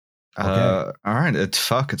Okay. All right. It's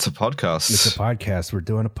a podcast. It's a podcast. We're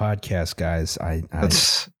doing a podcast, guys.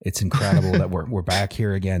 It's incredible that we're back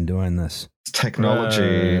here again doing this.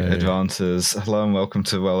 Technology advances. Hello and welcome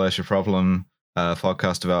to Well, There's Your Problem,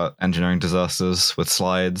 podcast about engineering disasters with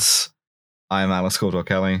slides. I am Alice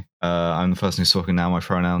Caldwell-Kelly. I'm the person who's talking now. My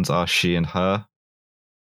pronouns are she and her.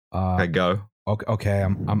 Okay, go. Okay.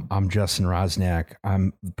 I'm Justin Rosniak.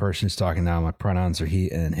 I'm the person who's talking now. My pronouns are he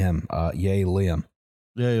and him. Yay, Liam.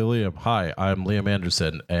 Yay, Liam. Hi, I'm Liam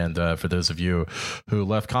Anderson. And for those of you who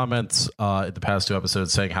left comments in the past 2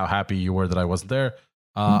 episodes saying how happy you were that I wasn't there,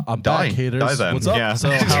 I'm back, haters. What's up? Yeah.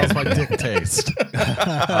 So how's my dick taste?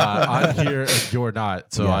 I'm here and you're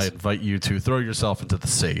not. So yes. I invite you to throw yourself into the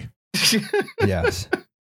sea. Yes.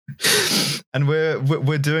 And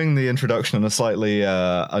we're doing the introduction in a slightly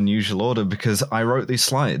unusual order because I wrote these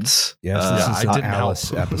slides. Yes, this is an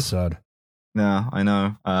Alice episode. No, I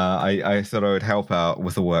know. I thought I would help out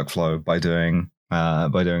with the workflow by doing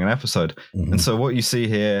an episode. Mm-hmm. And so what you see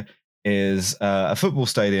here is a football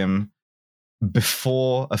stadium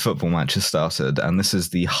before a football match has started, and this is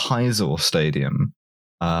the Heysel Stadium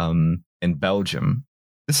in Belgium.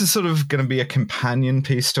 This is sort of going to be a companion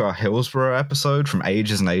piece to our Hillsborough episode from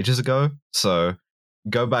ages and ages ago. So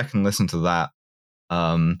go back and listen to that.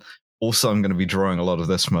 Also, I'm going to be drawing a lot of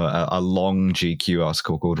this from a long GQ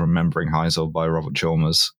article called Remembering Heysel by Robert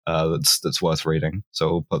Chalmers that's worth reading. So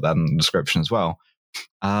we'll put that in the description as well.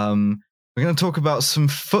 We're going to talk about some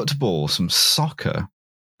football, some soccer,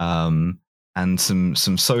 and some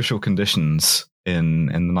social conditions in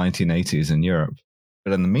the 1980s in Europe.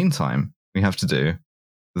 But in the meantime, we have to do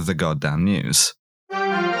the goddamn news. No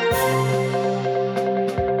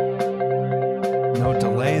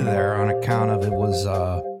delay there on account of it was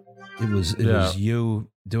you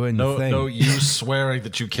doing the thing. No, you swearing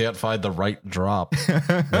that you can't find the right drop.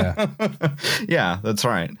 Yeah, that's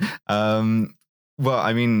right. Well,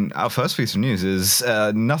 I mean, our first piece of news is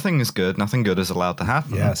nothing is good. Nothing good is allowed to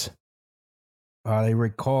happen. Yes. They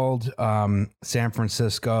recalled San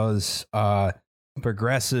Francisco's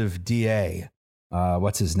progressive DA.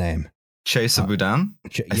 What's his name? Chesa Boudin, I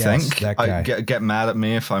think. That guy. Get mad at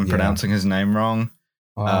me if I'm pronouncing his name wrong.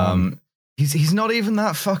 He's not even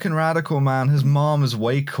that fucking radical, man. His mom is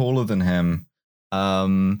way cooler than him.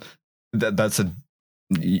 Some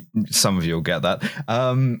of you will get that.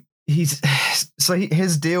 His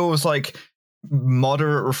deal was like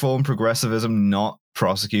moderate reform progressivism, not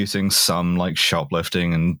prosecuting some like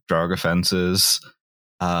shoplifting and drug offenses.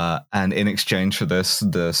 And in exchange for this,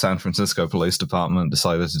 the San Francisco Police Department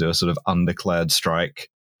decided to do a sort of undeclared strike,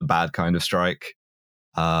 a bad kind of strike.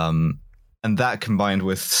 And that combined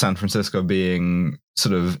with San Francisco being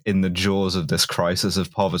sort of in the jaws of this crisis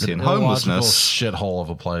of poverty and homelessness. Shithole of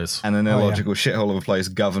a place. And an illogical shithole of a place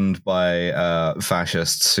governed by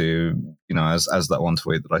fascists who, you know, as that one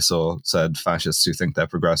tweet that I saw said, fascists who think they're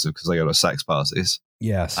progressive because they go to sex parties.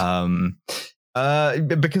 Yes.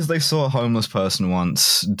 Because they saw a homeless person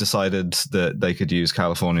once, decided that they could use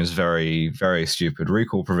California's very, very stupid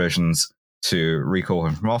recall provisions to recall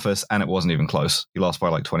him from office, and it wasn't even close. He lost by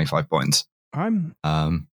like 25 points. I've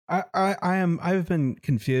been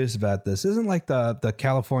confused about this. Isn't like the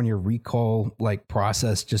California recall like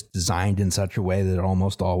process just designed in such a way that it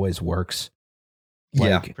almost always works? Like,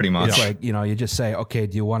 yeah, pretty much. It's like, you know, you just say, okay,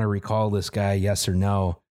 do you want to recall this guy? Yes or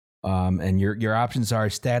no? And your options are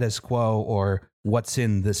status quo or what's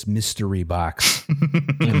in this mystery box.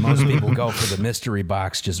 And most people go for the mystery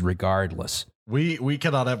box just regardless. We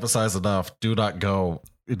cannot emphasize enough. Do not go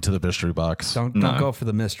into the mystery box. Don't go for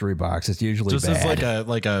the mystery box. It's usually just bad. As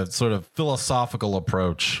like a sort of philosophical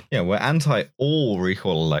approach. Yeah, we're anti all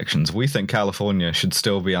recall elections. We think California should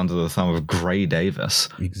still be under the thumb of Gray Davis.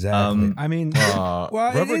 Exactly. I mean,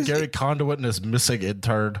 remember Gary Conduit and his missing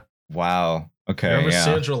intern? Wow. Okay. Remember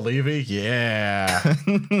Sandra Levy? Yeah.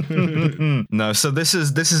 No. So this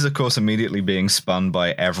is of course immediately being spun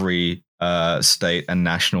by every state and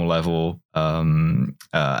national level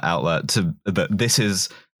outlet that this is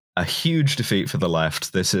a huge defeat for the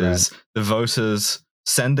left. This is the voters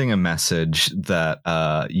sending a message that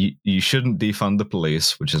you shouldn't defund the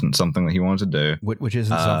police, which isn't something that he wanted to do. Which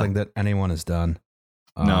isn't something that anyone has done.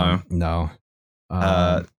 No. You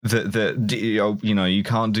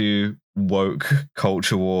can't do woke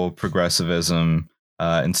culture war progressivism.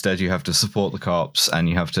 Instead, you have to support the cops and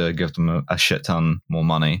you have to give them a shit ton more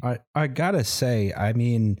money. I gotta say, I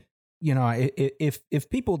mean, you know, if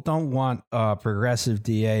people don't want progressive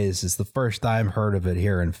DAs, it's the first I've heard of it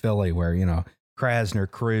here in Philly, where, you know, Krasner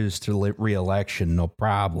cruised to re-election, no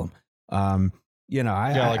problem. You know,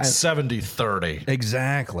 like 70-30.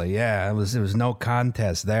 Exactly. Yeah, it was no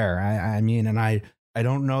contest there. I mean, and I I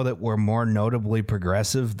don't know that we're more notably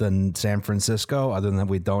progressive than San Francisco, other than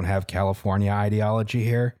we don't have California ideology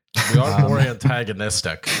here. We are more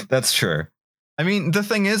antagonistic. That's true. I mean, the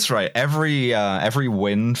thing is, right, every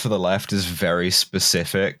win for the left is very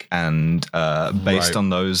specific and based on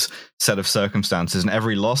those set of circumstances, and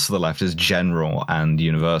every loss for the left is general and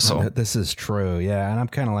universal. This is true, yeah. And I'm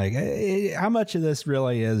kind of like, how much of this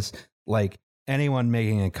really is like anyone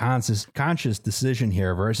making a conscious decision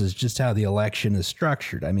here versus just how the election is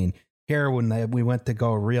structured? I mean, here when we went to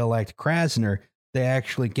go reelect Krasner, they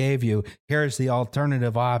actually gave you, here's the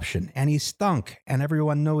alternative option, and he stunk, and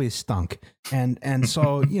everyone knew he stunk, and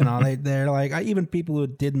so you know they're like, even people who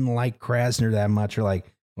didn't like Krasner that much are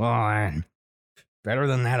like, well, I'm better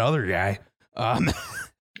than that other guy.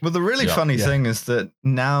 Well, the really funny thing is that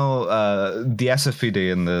now the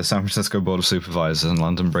SFPD and the San Francisco Board of Supervisors and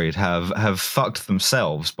London Breed have fucked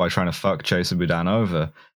themselves by trying to fuck Chesa Boudin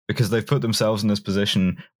over, because they've put themselves in this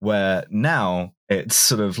position where now it's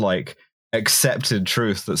sort of like accepted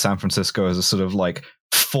truth that San Francisco is a sort of like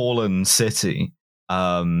fallen city,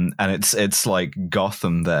 and it's like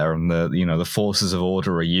Gotham there, and the forces of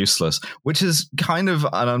order are useless, which is kind of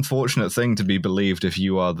an unfortunate thing to be believed if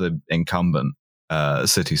you are the incumbent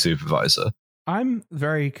city supervisor. I'm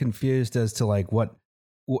very confused as to like what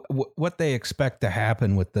they expect to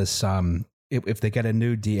happen with this. If they get a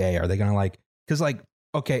new DA, are they going to like, because like,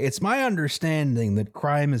 okay, it's my understanding that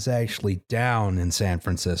crime is actually down in San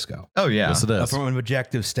Francisco. Oh, yeah. Yes, it is. From an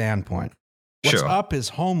objective standpoint. What's up is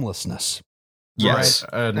homelessness. Yes.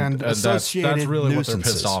 Right? And that's really what they're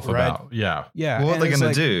pissed off about. Yeah. Yeah. Well, what they're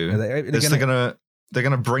going to do is they're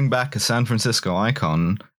going to bring back a San Francisco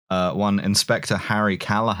icon, one Inspector Harry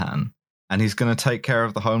Callahan, and he's going to take care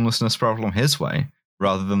of the homelessness problem his way,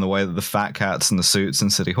 rather than the way that the fat cats and the suits in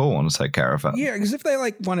City Hall want to take care of it. Yeah, because if they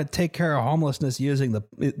like want to take care of homelessness using the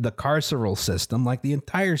carceral system, like the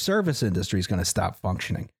entire service industry is going to stop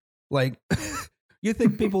functioning. Like, you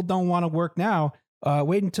think people don't want to work now?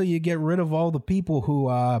 Wait until you get rid of all the people who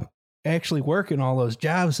actually work in all those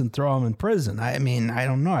jobs and throw them in prison. I mean, I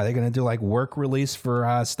don't know. Are they going to do like work release for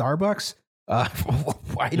Starbucks?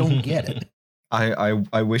 I don't get it.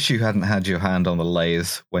 I wish you hadn't had your hand on the lathe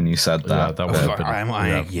when you said that. Yeah, that would have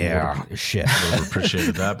been. Shit. I would have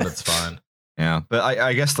appreciated that, but it's fine. Yeah, but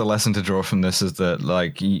I guess the lesson to draw from this is that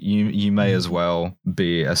like you may as well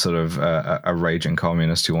be a sort of a raging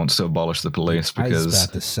communist who wants to abolish the police, because I was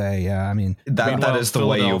about to say, yeah, I mean that is the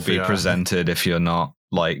way you'll be presented if you're not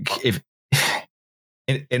like if.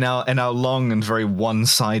 In our long and very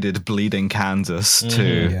one-sided bleeding Kansas,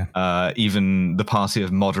 to even the party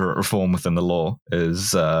of moderate reform within the law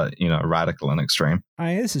is radical and extreme.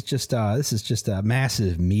 This is just a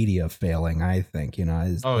massive media failing, I think.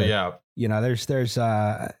 There's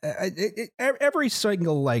every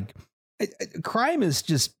single like crime is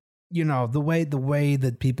just the way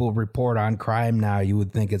that people report on crime now. You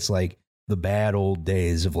would think it's like the bad old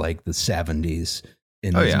days of like the 70s.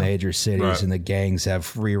 In these major cities, and the gangs have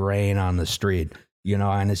free reign on the street,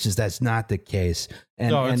 and it's just, that's not the case.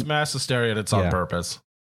 It's mass hysteria and it's on purpose.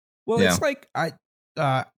 Well, it's like,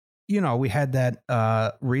 we had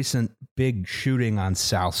that recent big shooting on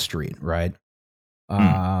South Street, right?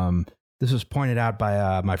 This was pointed out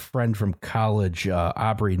by my friend from college,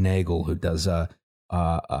 Aubrey Nagel, who does a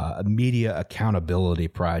media accountability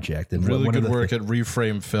project. And really good work at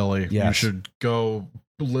Reframe Philly. Yes. You should go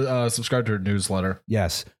subscribe to her newsletter.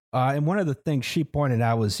 Yes. And one of the things she pointed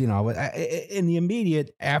out was, in the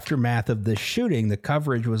immediate aftermath of the shooting, the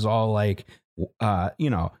coverage was all like,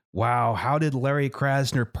 wow, how did Larry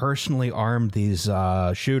Krasner personally arm these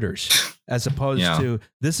shooters? As opposed to,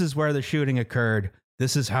 this is where the shooting occurred.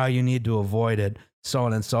 This is how you need to avoid it. So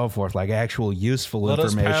on and so forth, like actual useful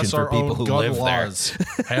information for people who live laws.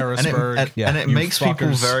 There. Harrisburg. And it makes people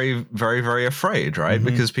very, very, very afraid, right? Mm-hmm.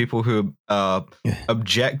 Because people who are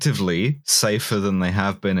objectively safer than they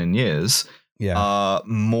have been in years are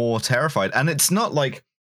more terrified. And it's not like,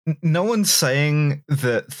 no one's saying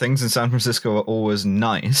that things in San Francisco are always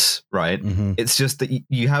nice, right? Mm-hmm. It's just that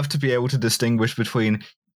you have to be able to distinguish between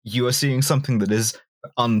you are seeing something that is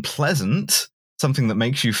unpleasant, something that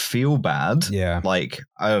makes you feel bad. Yeah. Like,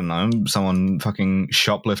 I don't know, someone fucking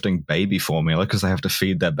shoplifting baby formula because they have to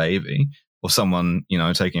feed their baby, or someone,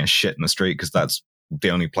 taking a shit in the street because that's the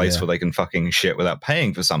only place where they can fucking shit without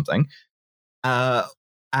paying for something.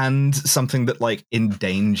 And something that like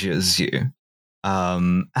endangers you. I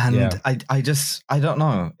don't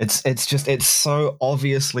know. It's so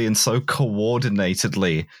obviously and so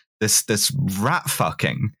coordinatedly this rat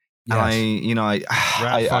fucking. Yes. And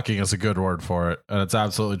rat fucking is a good word for it, and it's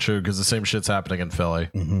absolutely true because the same shit's happening in Philly.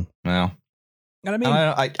 Mm-hmm. Yeah. And I mean,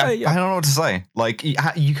 I don't know what to say. Like,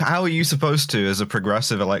 how are you supposed to, as a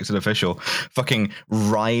progressive elected official, fucking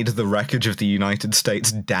ride the wreckage of the United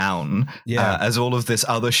States down as all of this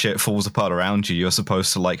other shit falls apart around you? You're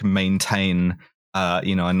supposed to like maintain, a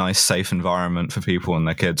nice, safe environment for people and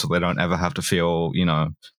their kids, so they don't ever have to feel,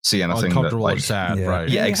 see anything uncomfortable that, like, or sad, right?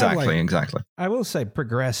 Yeah, exactly. I will say,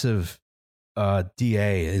 progressive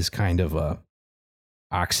DA is kind of a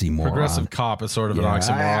oxymoron. Progressive cop is sort of an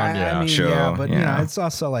oxymoron. I mean, sure. But it's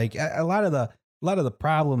also like a lot of the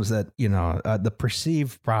problems that the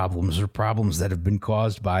perceived problems are problems that have been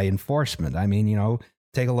caused by enforcement. I mean,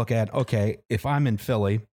 take a look at, if I'm in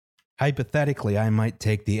Philly, hypothetically, I might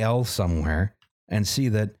take the L somewhere and see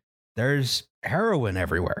that there's heroin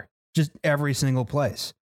everywhere, just every single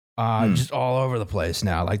place. Just all over the place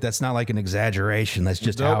now. Like, that's not like an exaggeration. That's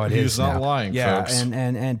just how it is. He's not lying, folks.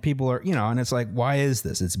 And people are, and it's like, why is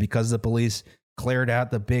this? It's because the police cleared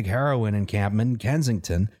out the big heroin encampment in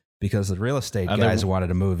Kensington because the real estate guys wanted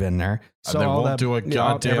to move in there. So they won't do a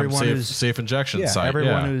goddamn safe injection site.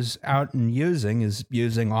 Everyone who's out and using is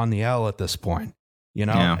using on the L at this point,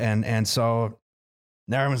 and so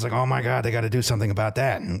now everyone's like, oh my God, they got to do something about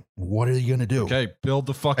that. And what are you going to do? Okay, build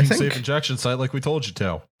the fucking safe injection site like we told you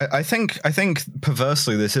to. I think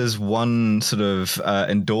perversely, this is one sort of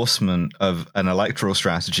endorsement of an electoral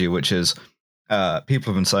strategy, which is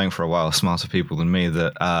people have been saying for a while, smarter people than me,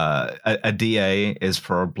 that a DA is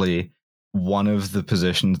probably one of the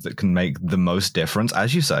positions that can make the most difference,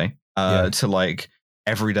 as you say, to like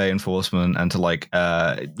everyday enforcement and to like,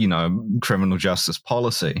 criminal justice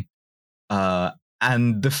policy.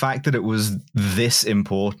 And the fact that it was this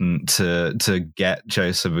important to get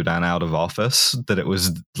Joseph Boudin out of office, that it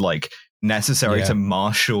was like necessary to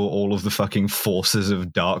marshal all of the fucking forces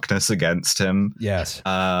of darkness against him. Yes.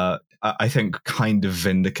 I think kind of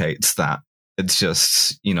vindicates that. It's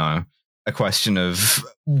just, a question of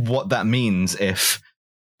what that means if,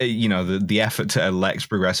 the effort to elect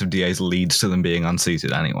progressive DAs leads to them being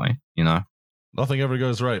unseated anyway, Nothing ever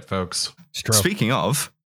goes right, folks. Speaking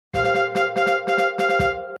of,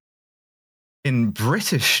 in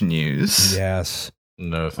British news, yes,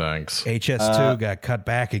 no thanks. HS2 got cut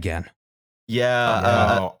back again.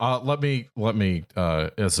 Yeah. Let me.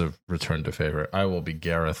 As a return to favorite, I will be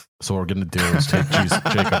Gareth. So what we're gonna do is take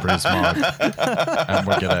Jacob Rees-Mogg, and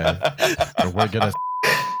we're gonna.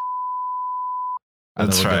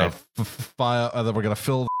 And that's right. And then we're gonna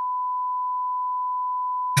fill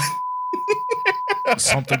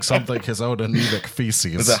something his own anemic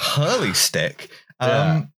feces. With a hurley stick.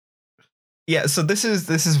 Yeah, so this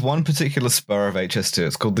is one particular spur of HS2.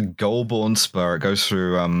 It's called the Goulburn Spur. It goes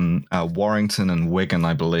through Warrington and Wigan,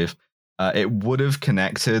 I believe. It would have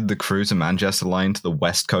connected the Crewe to Manchester line to the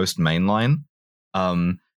West Coast Main Line,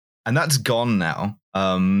 and that's gone now.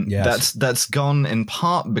 Yes. That's gone in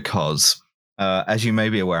part because, as you may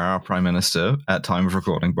be aware, our Prime Minister at time of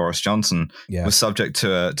recording, Boris Johnson, was subject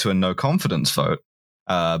to a no confidence vote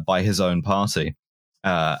by his own party.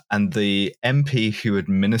 And the MP who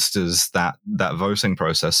administers that voting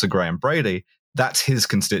process, Sir Graham Brady, that's his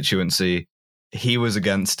constituency. He was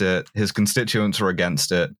against it. His constituents were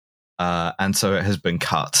against it. And so it has been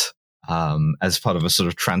cut as part of a sort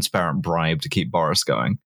of transparent bribe to keep Boris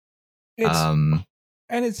going. And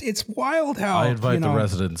it's wild how I invite the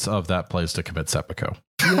residents of that place to commit seppuku.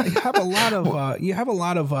 You have a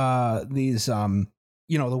lot of these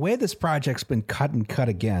the way this project's been cut and cut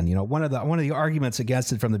again, one of the arguments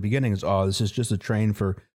against it from the beginning is, this is just a train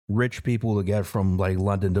for rich people to get from like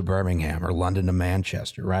London to Birmingham or London to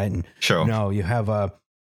Manchester, right? And sure. You had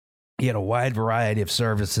a wide variety of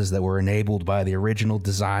services that were enabled by the original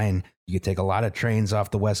design. You could take a lot of trains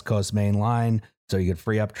off the West Coast Main Line, so you could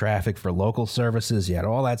free up traffic for local services. You had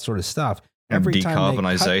all that sort of stuff. Every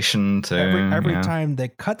decarbonization time they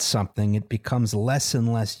cut something, it becomes less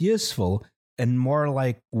and less useful and more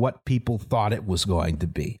like what people thought it was going to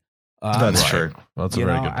be. That's true. That's a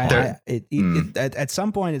very good point. At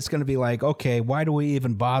some point, it's going to be like, okay, why do we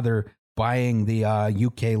even bother buying the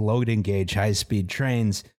UK loading gauge high-speed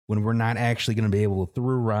trains when we're not actually going to be able to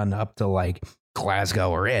through run up to like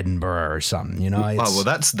Glasgow or Edinburgh or something?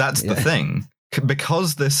 That's the thing.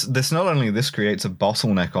 Because this not only this creates a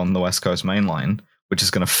bottleneck on the West Coast Main Line, which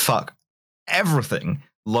is going to fuck everything,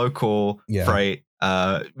 local, freight,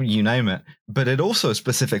 you name it, but it also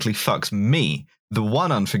specifically fucks me, the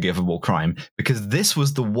one unforgivable crime, because this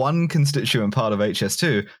was the one constituent part of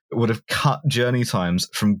HS2 that would have cut journey times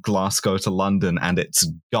from Glasgow to London, and it's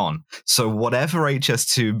gone. So whatever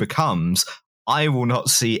HS2 becomes, I will not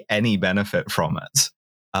see any benefit from it.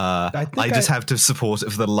 I just have to support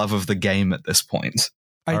it for the love of the game at this point.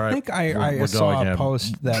 I think I saw a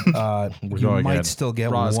post that you might still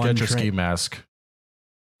get Roz, one get your ski mask.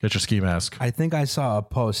 Get your ski mask. I think I saw a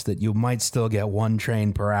post that you might still get 1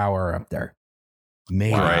 train per hour up there.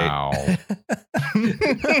 Maybe. Wow.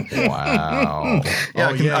 Wow.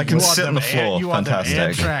 Yeah, I can sit on the floor. You Fantastic.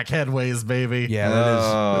 want the Amtrak headways, baby. Yeah,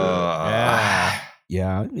 that is.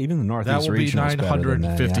 Yeah, even the Northeast Regional is better than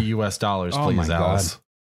that, $950 US, please, my Alice.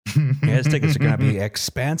 Yeah, his tickets are going to be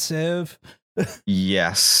expensive.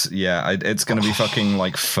 Yes, yeah, it's going to be fucking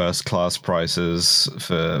like first class prices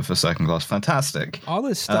for second class. Fantastic. All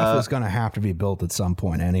this stuff is going to have to be built at some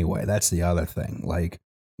point anyway. That's the other thing. Like,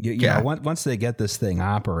 you know, once they get this thing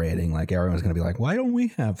operating, like everyone's going to be like, why don't we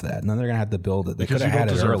have that? And then they're going to have to build it. They could have had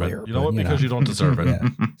it earlier. You know what? Because you don't deserve it. Yeah.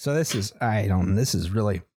 So this is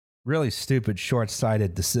really, really stupid,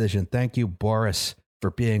 short-sighted decision. Thank you, Boris, for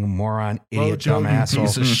being a moron, idiot, dumb asshole.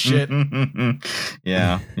 Piece of shit.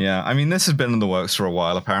 Yeah. I mean, this has been in the works for a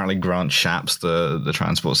while. Apparently, Grant Shapps, the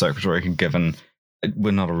transport secretary, had given.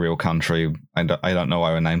 We're not a real country. I don't know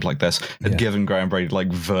why we're named like this. Had given Graham Brady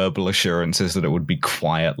like verbal assurances that it would be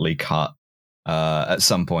quietly cut at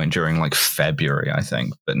some point during like February, I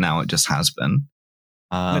think. But now it just has been.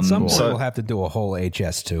 At some point, we'll have to do a whole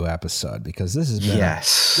HS2 episode because this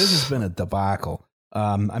has been a debacle.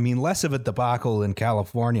 I mean, less of a debacle in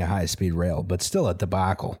California high-speed rail, but still a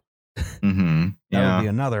debacle. Mm-hmm. That would be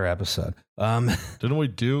another episode. Didn't we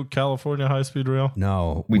do California high-speed rail?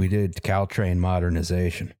 No, we did Caltrain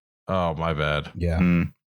modernization. Oh, my bad. Yeah.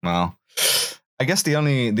 Well, I guess the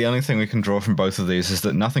only thing we can draw from both of these is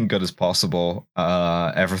that nothing good is possible.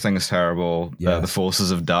 Everything is terrible. The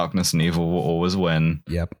forces of darkness and evil will always win.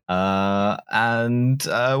 Yep. And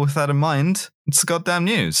with that in mind, it's goddamn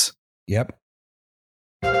news. Yep.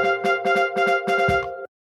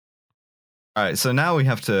 All right, so now we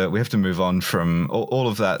have to move on from all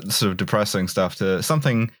of that sort of depressing stuff to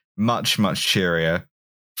something much, much cheerier.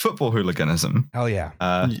 Football hooliganism. Hell yeah.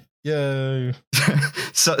 Yay.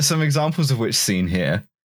 So some examples of which seen here.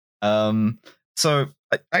 So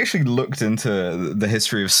I actually looked into the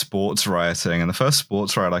history of sports rioting, and the first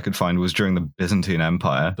sports riot I could find was during the Byzantine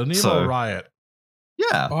Empire. The Nemo riot.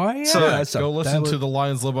 Yeah. Oh, yeah. So go listen to the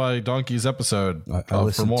Lions Live by Donkeys episode. I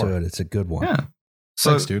listened to it. It's a good one. Yeah.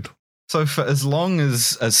 Thanks, dude. So for as long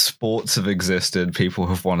as sports have existed, people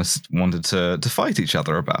have wanted to fight each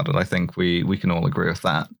other about it. I think we can all agree with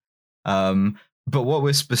that. But what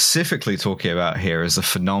we're specifically talking about here is a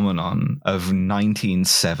phenomenon of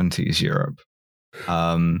 1970s Europe.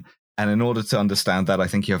 And in order to understand that, I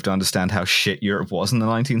think you have to understand how shit Europe was in the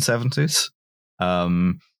 1970s.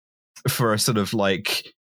 For a sort of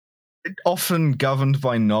like often governed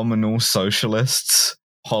by nominal socialists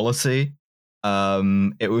polity.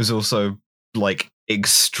 It was also like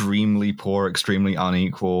extremely poor, extremely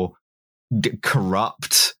unequal,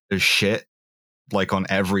 corrupt as shit, like on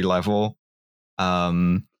every level.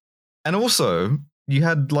 And also you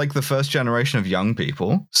had like the first generation of young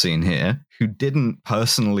people seen here who didn't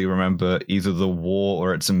personally remember either the war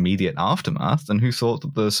or its immediate aftermath, and who thought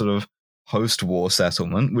that the sort of post-war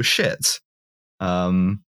settlement was shit.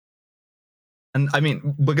 And I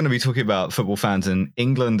mean, we're going to be talking about football fans in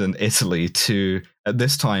England and Italy, two, at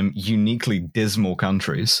this time, uniquely dismal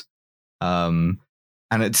countries. And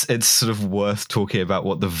it's sort of worth talking about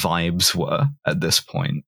what the vibes were at this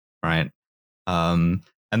point, right? And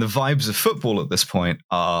the vibes of football at this point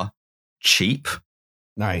are cheap.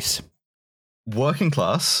 Nice. Working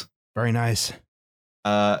class. Very nice.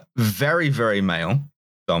 Very, very male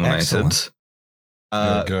dominated.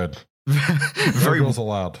 Very good. Very girls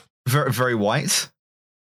allowed. Very, very white.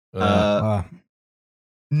 I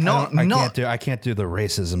can't do the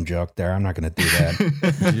racism joke there. I'm not going to do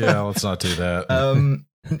that. Yeah, let's not do that.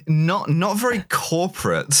 Not very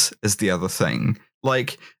corporate is the other thing.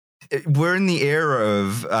 Like, we're in the era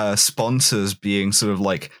of sponsors being sort of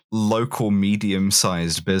like local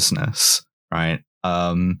medium-sized business, right?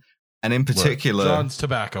 And in particular, John's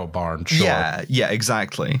Tobacco Barn. Sure. Yeah,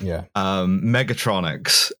 exactly. Yeah.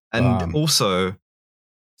 Megatronics, and also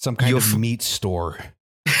some kind of meat store.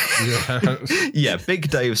 Yeah, Big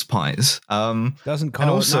Dave's Pies. Doesn't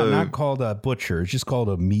call it not called a butcher. It's just called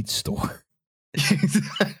a meat store.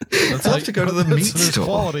 Let's have to go to the meat store.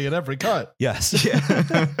 Quality in every cut. Yes. Yeah.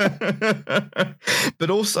 But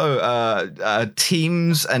also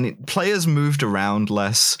teams and players moved around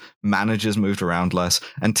less, managers moved around less,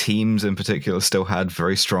 and teams in particular still had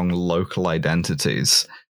very strong local identities.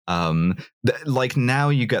 Like now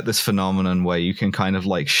you get this phenomenon where you can kind of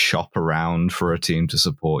like shop around for a team to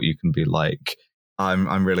support. You can be like,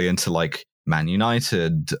 I'm really into like Man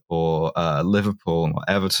United or Liverpool or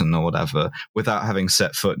Everton or whatever without having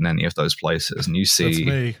set foot in any of those places. And you see, that's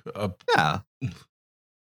me. Yeah.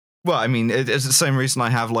 Well, I mean, it's the same reason I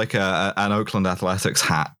have like an Oakland Athletics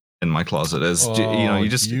hat in my closet. Is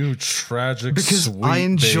you tragic, because sweet I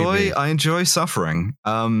baby. enjoy suffering.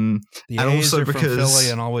 The and A's also are because from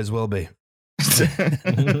Philly and always will be.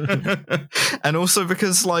 And also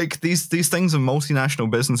because like these things are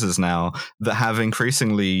multinational businesses now that have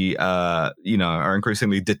increasingly are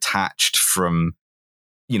increasingly detached from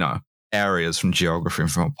areas, from geography,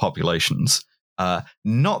 and from populations.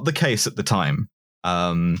 Not the case at the time.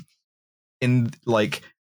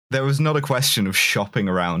 There was not a question of shopping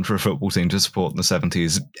around for a football team to support in the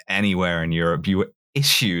 70s anywhere in Europe. You were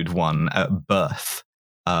issued one at birth,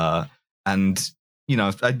 and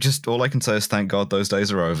all I can say is thank God those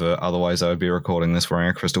days are over. Otherwise, I would be recording this wearing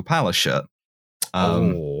a Crystal Palace shirt.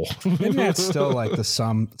 Maybe that's still like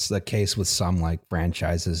the case with some like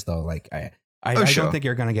franchises though. Like I don't think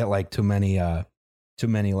you're gonna get like too many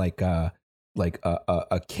like a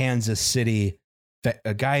Kansas City,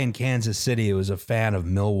 a guy in Kansas City who was a fan of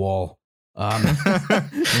Millwall.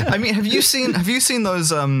 I mean, have you seen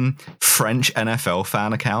those French NFL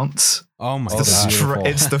fan accounts? Oh my God.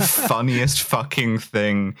 It's the funniest fucking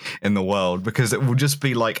thing in the world, because it will just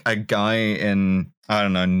be like a guy in, I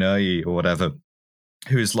don't know, Neuilly or whatever,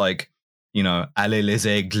 who's like, allez les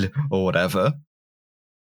aigles or whatever.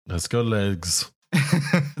 Let's go legs.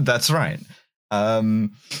 That's right.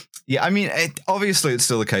 Yeah, I mean, obviously it's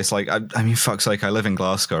still the case. Like, I mean, fuck's sake, I live in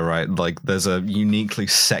Glasgow, right? Like, there's a uniquely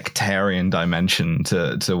sectarian dimension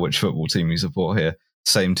to which football team you support here.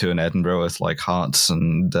 Same too in Edinburgh with like Hearts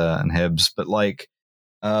and Hibs. But like,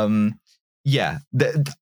 yeah,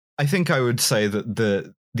 I think I would say that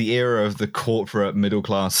the era of the corporate middle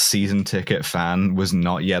class season ticket fan was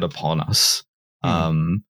not yet upon us.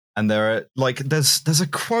 And there are like, there's a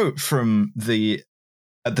quote from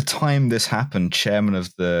at the time this happened, chairman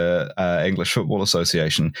of the English Football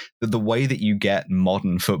Association, that the way that you get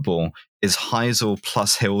modern football is Heysel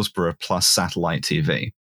plus Hillsborough plus satellite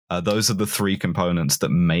TV. Those are the three components that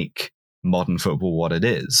make modern football what it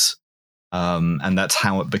is. And that's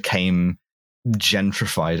how it became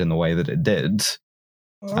gentrified in the way that it did.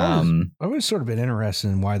 I've always sort of been interested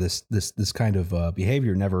in why this kind of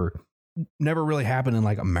behavior never really happened in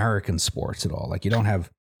like American sports at all. Like you don't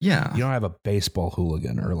have a baseball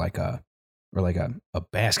hooligan or like a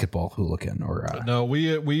basketball hooligan or no,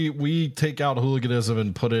 we take out hooliganism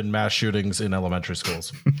and put in mass shootings in elementary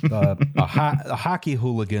schools. A hockey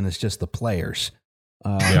hooligan is just the players.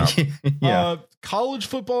 College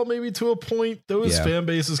football maybe to a point. Those fan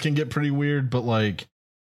bases can get pretty weird, but like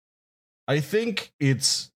I think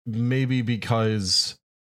it's maybe because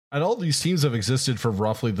and all these teams have existed for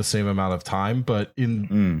roughly the same amount of time, but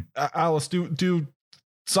in Alice, do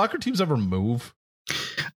soccer teams ever move?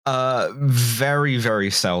 Very,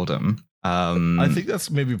 very seldom. I think that's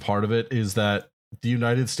maybe part of it, is that the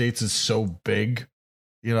United States is so big.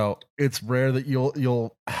 It's rare that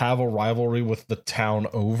you'll have a rivalry with the town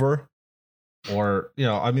over. Or,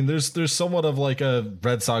 I mean, there's somewhat of like a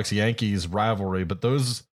Red Sox Yankees rivalry, but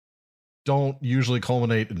those don't usually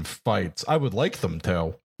culminate in fights. I would like them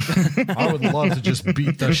to. I would love to just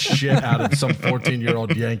beat the shit out of some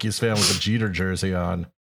 14-year-old Yankees fan with a Jeter jersey on.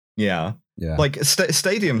 Yeah. Like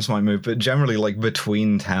stadiums might move, but generally, like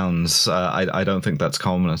between towns, I don't think that's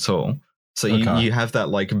common at all. So you have that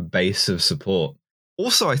like base of support.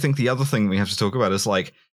 Also, I think the other thing we have to talk about is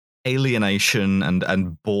like alienation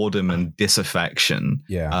and boredom and disaffection.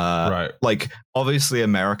 Right. Like obviously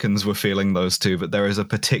Americans were feeling those too, but there is a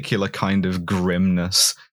particular kind of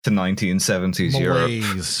grimness to 1970s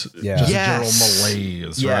malaise. Europe. Just general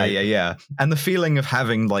malaise. Yeah. And the feeling of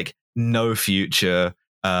having like no future,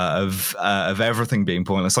 of everything being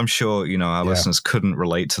pointless. I'm sure our listeners couldn't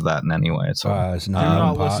relate to that in any way at all. Do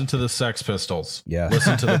not listen to the Sex Pistols.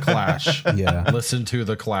 Listen to the Clash. Listen to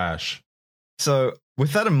the Clash. So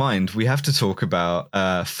with that in mind, we have to talk about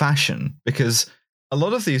fashion, because a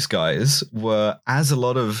lot of these guys were, as a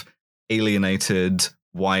lot of alienated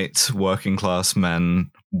white working class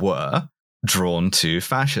men were, drawn to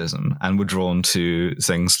fascism and were drawn to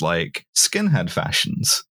things like skinhead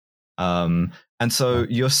fashions. And so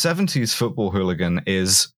your 70s football hooligan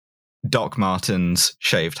is Doc Martens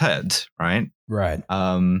shaved head, right? Right.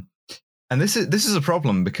 And this is a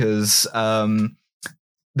problem because they're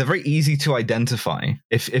very easy to identify.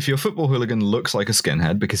 If your football hooligan looks like a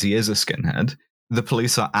skinhead, because he is a skinhead, the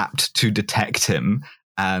police are apt to detect him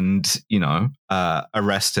and,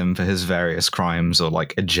 arrest him for his various crimes or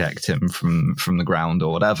like eject him from the ground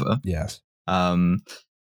or whatever. Yes.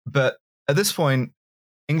 But at this point,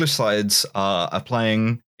 English sides are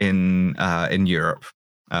playing in Europe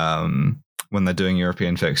when they're doing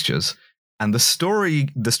European fixtures, and the story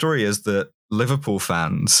is that Liverpool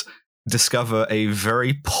fans discover a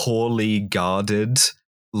very poorly guarded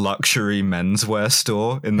luxury menswear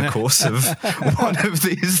store in the course of one of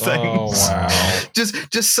these things. Oh, wow.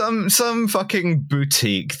 Just some fucking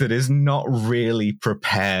boutique that is not really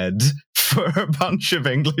prepared for a bunch of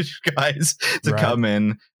English guys to come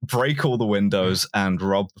in, break all the windows, and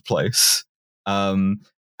rob the place.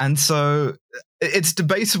 And so it's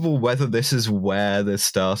debatable whether this is where this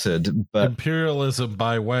started, but imperialism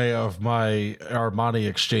by way of my Armani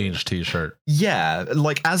Exchange t-shirt. Yeah,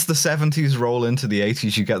 like as the 70s roll into the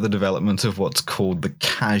 80s, you get the development of what's called the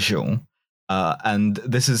casual. And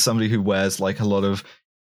this is somebody who wears like a lot of,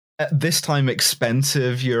 at this time,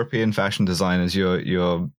 expensive European fashion designers, your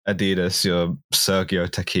Adidas, your Sergio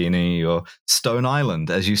Tacchini, your Stone Island,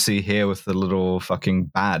 as you see here with the little fucking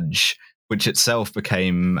badge, which itself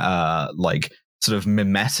became like sort of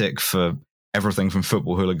mimetic for everything from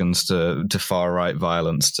football hooligans to far right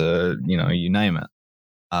violence to, you know, you name it.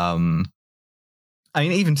 I mean,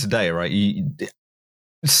 even today, right?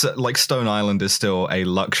 Like Stone Island is still a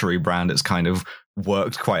luxury brand. It's kind of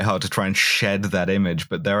worked quite hard to try and shed that image,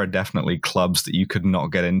 but there are definitely clubs that you could not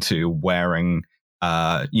get into wearing,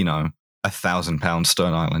 you know, £1,000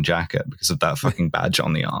 Stone Island jacket because of that fucking badge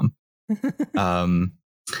on the arm.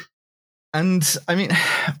 And I mean,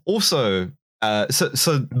 also, so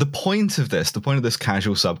the point of this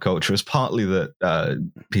casual subculture is partly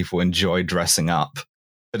that people enjoy dressing up,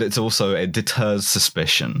 but it's also, it deters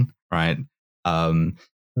suspicion, right?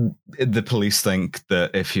 The police think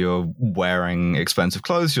that if you're wearing expensive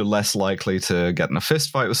clothes, you're less likely to get in a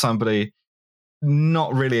fist fight with somebody,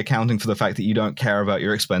 not really accounting for the fact that you don't care about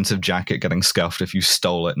your expensive jacket getting scuffed if you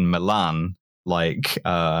stole it in Milan, like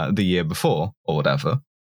the year before or whatever.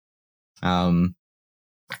 And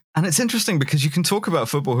it's interesting because you can talk about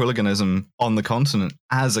football hooliganism on the continent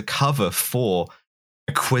as a cover for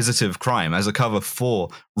acquisitive crime, as a cover for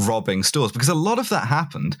robbing stores, because a lot of that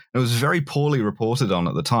happened. It was very poorly reported on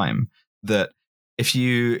at the time that if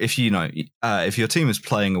your team is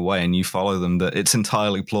playing away and you follow them, that it's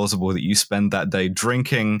entirely plausible that you spend that day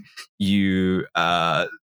drinking, you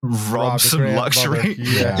rob some luxury.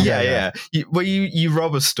 Yeah. You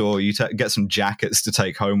rob a store, you get some jackets to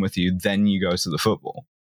take home with you, then you go to the football.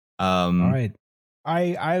 All right.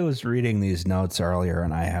 I was reading these notes earlier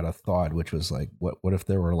and I had a thought, which was like, what if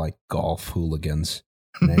there were like golf hooligans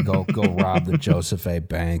and they go rob the Joseph A.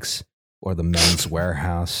 Banks or the Men's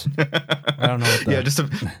Warehouse? I don't know. Just a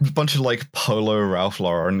bunch of like Polo Ralph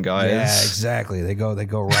Lauren guys. Yeah, exactly. They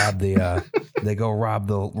go rob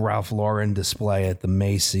the Ralph Lauren display at the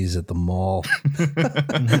Macy's at the mall.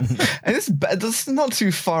 And it's not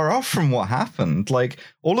too far off from what happened. Like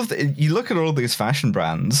you look at all of these fashion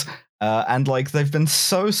brands. And like they've been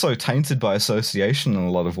so tainted by association in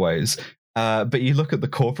a lot of ways. But you look at the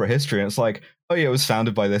corporate history and it's like, oh yeah, it was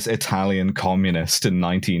founded by this Italian communist in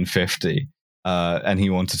 1950. And he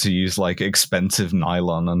wanted to use like expensive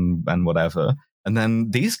nylon and whatever. And then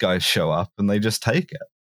these guys show up and they just take it.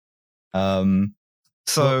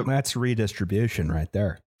 So that's redistribution right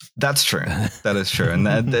there. That's true. That is true. And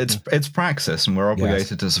it's praxis and we're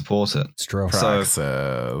obligated to support it. It's true. Praxis.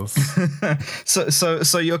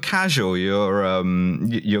 So you're casual,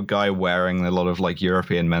 your guy wearing a lot of like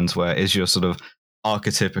European menswear is your sort of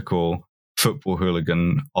archetypical football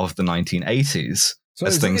hooligan of the 1980s. So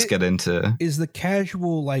as things get into... Is the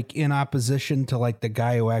casual like in opposition to like the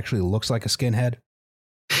guy who actually looks like a skinhead?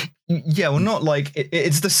 Yeah, well, not like...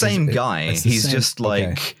 It's the same guy. He's just like...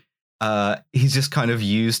 Okay. He's just kind of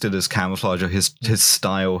used it as camouflage, or his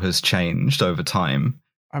style has changed over time.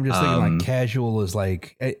 I'm just thinking like casual is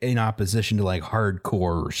like in opposition to like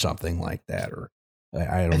hardcore or something like that, or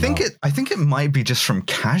I don't know. I think it might be just from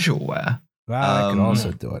casual wear. Well, I could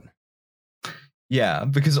also do it. Yeah,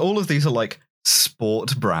 because all of these are like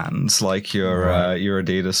sport brands, like your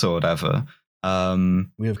Adidas or whatever.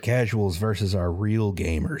 We have casuals versus our real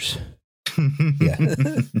gamers.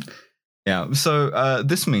 Yeah. Yeah, so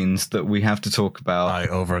this means that we have to talk about... I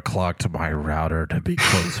overclocked my router to be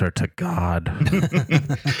closer to God.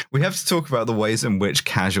 We have to talk about the ways in which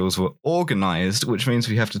casuals were organized, which means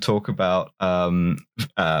we have to talk about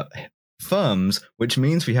firms, which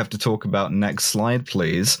means we have to talk about, next slide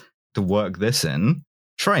please, to work this in,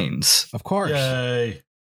 trains. Of course. Yay.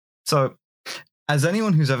 So, as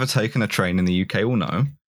anyone who's ever taken a train in the UK will know,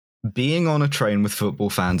 being on a train with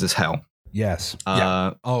football fans is hell. Yes.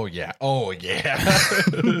 Yeah. Oh yeah.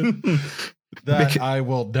 That I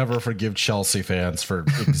will never forgive Chelsea fans for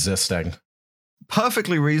existing.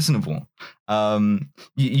 perfectly reasonable.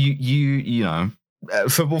 You know,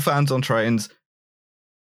 football fans on trains,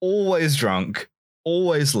 always drunk,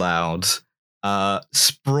 always loud,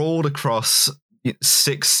 sprawled across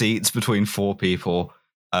 6 seats between 4 people,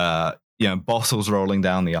 you know, bottles rolling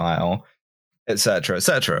down the aisle, etc.,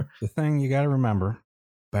 etc. The thing you got to remember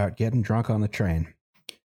about getting drunk on the train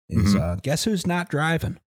is guess who's not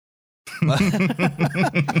driving?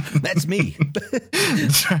 That's me.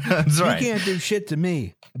 That's right. You can't do shit to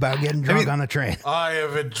me about getting drunk on the train. I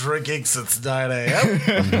have been drinking since 9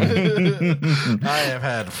 a.m. I have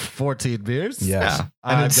had 14 beers. Yes. Yeah.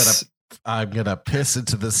 I'm gonna piss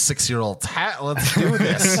into this 6-year-old's hat. Let's do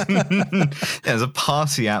this. Yeah, there's a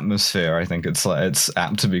party atmosphere. I think it's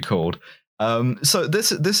apt to be called. So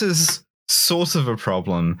this is sort of a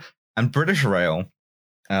problem, and British Rail,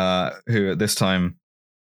 who at this time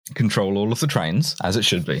control all of the trains, as it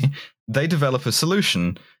should be, they develop a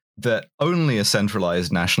solution that only a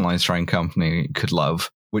centralized nationalized train company could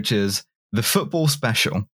love, which is the football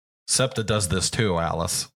special. SEPTA does this too,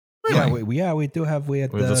 Alice. Really? We do have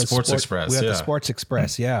the Sports Express. We have the Sports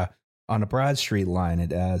Express, on the Broad Street line.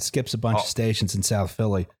 It skips a bunch of stations in South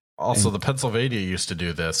Philly. Also, the Pennsylvania used to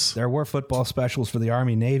do this. There were football specials for the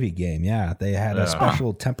Army-Navy game. Yeah, they had a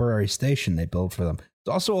special temporary station they built for them.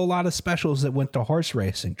 There's also a lot of specials that went to horse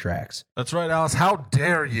racing tracks. That's right, Alice. How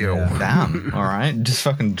dare you? Yeah. Damn. All right. Just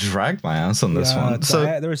fucking drag my ass on this one.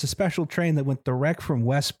 So there was a special train that went direct from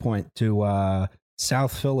West Point to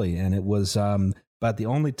South Philly, and it was about the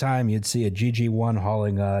only time you'd see a GG1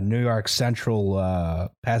 hauling New York Central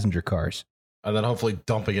passenger cars. And then hopefully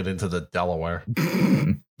dumping it into the Delaware.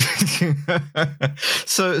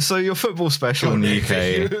 So your football special in the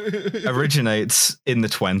UK originates in the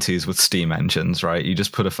 20s with steam engines, right? You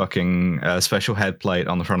just put a fucking special head plate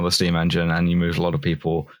on the front of the steam engine and you move a lot of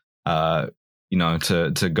people, you know,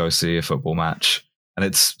 to go see a football match. And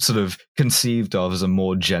it's sort of conceived of as a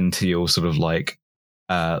more genteel sort of like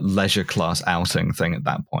leisure class outing thing at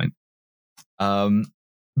that point.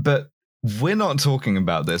 But we're not talking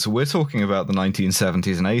about this. We're talking about the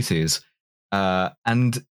 1970s and 80s.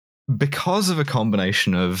 And because of a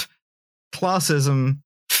combination of classism,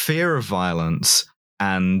 fear of violence,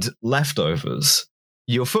 and leftovers,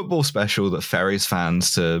 your football special that ferries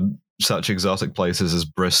fans to such exotic places as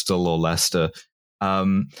Bristol or Leicester,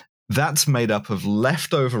 that's made up of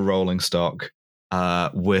leftover rolling stock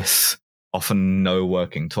with often no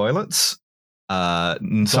working toilets,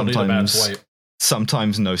 sometimes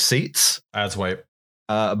no seats. Adds weight.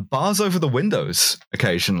 Bars over the windows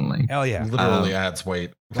occasionally. Hell yeah. Literally adds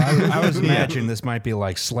weight. Well, I was imagining this might be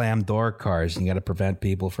like slam door cars, and you got to prevent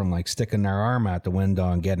people from like sticking their arm out the window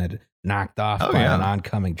and getting it knocked off by an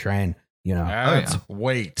oncoming train. You know, adds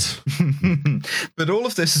weight. But all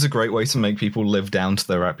of this is a great way to make people live down to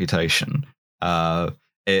their reputation.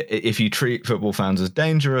 If you treat football fans as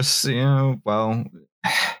dangerous, you know, well,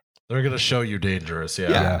 they're going to show you dangerous.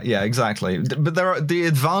 Yeah, exactly. But there are the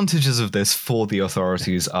advantages of this for the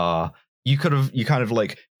authorities are you kind of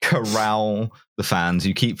like corral the fans.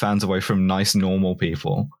 You keep fans away from nice, normal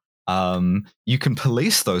people. You can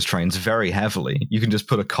police those trains very heavily. You can just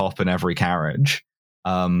put a cop in every carriage.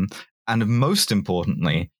 And most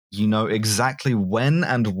importantly, you know exactly when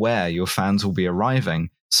and where your fans will be arriving.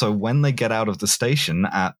 So when they get out of the station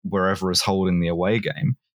at wherever is holding the away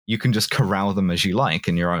game, you can just corral them as you like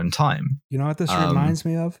in your own time. You know what this reminds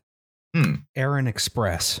me of? Arran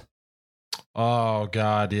Express. Oh,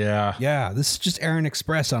 God, yeah. Yeah, this is just Arran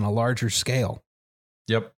Express on a larger scale.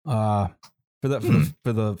 Yep. For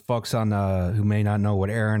the folks on who may not know what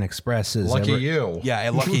Arran Express is. Lucky you. Yeah,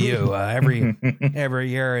 lucky you. Every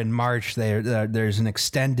year in March, there's an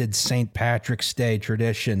extended St. Patrick's Day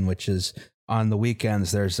tradition, which is on the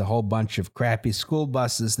weekends. There's a whole bunch of crappy school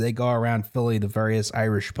buses. They go around Philly, the various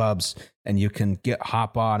Irish pubs, and you can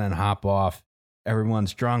hop on and hop off.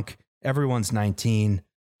 Everyone's drunk. Everyone's 19.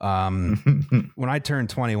 When I turned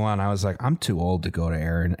 21, I was like, I'm too old to go to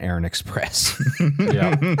Arran Express.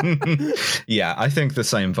 Yeah, I think the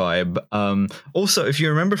same vibe. Also, if you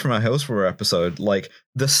remember from our Hillsborough episode, like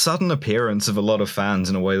the sudden appearance of a lot of fans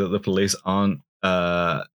in a way that the police aren't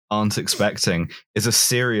expecting is a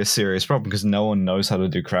serious problem because no one knows how to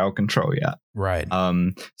do crowd control yet. Right.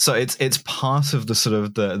 So it's part of the sort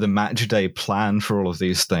of the match day plan for all of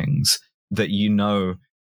these things that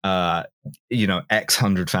X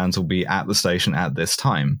hundred fans will be at the station at this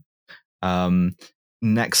time.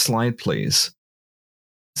 Next slide, please.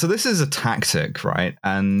 So this is a tactic, right?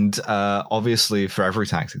 And obviously for every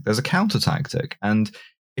tactic, there's a counter tactic. And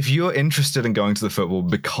if you're interested in going to the football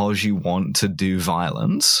because you want to do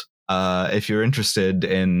violence, if you're interested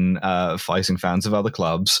in fighting fans of other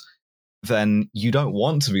clubs, then you don't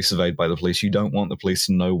want to be surveyed by the police. You don't want the police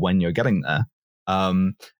to know when you're getting there.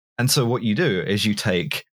 And so what you do is you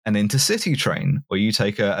take an intercity train, or you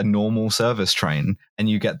take a normal service train and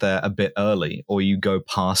you get there a bit early, or you go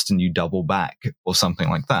past and you double back or something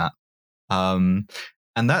like that. And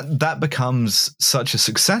that becomes such a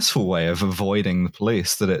successful way of avoiding the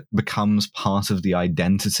police that it becomes part of the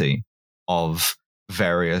identity of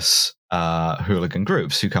various hooligan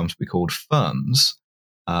groups who come to be called firms.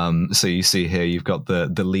 So you see here, you've got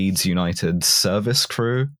the Leeds United service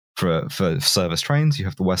crew for service trains. You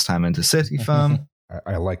have the West Ham Intercity firm.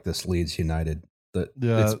 I like this Leeds United.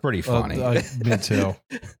 It's pretty funny. Me too.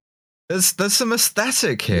 There's some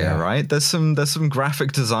aesthetic here, right? There's some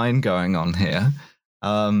graphic design going on here.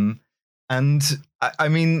 And I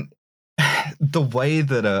mean, the way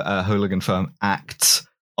that a hooligan firm acts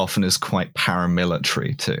often is quite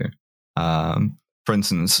paramilitary too. For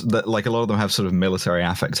instance, that like a lot of them have sort of military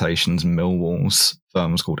affectations. Millwall's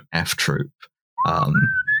firm was called F Troop.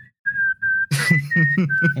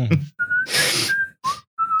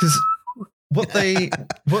 Because what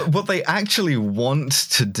they actually want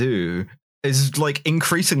to do is like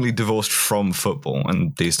increasingly divorced from football,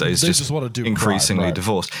 and these days they just want to do increasingly crime, right?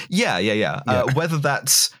 divorced. Yeah. Whether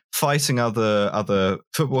that's fighting other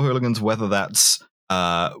football hooligans, whether that's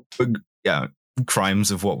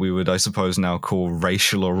crimes of what we would, I suppose, now call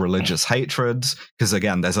racial or religious hatreds, because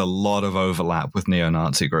again, there's a lot of overlap with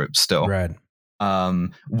neo-Nazi groups still. Right.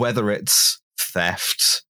 Whether it's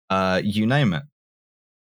theft, you name it.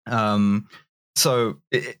 So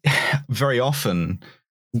very often,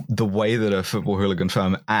 the way that a football hooligan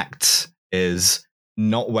firm acts is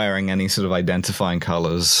not wearing any sort of identifying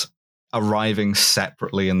colors, arriving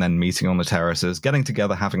separately and then meeting on the terraces, getting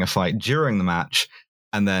together, having a fight during the match,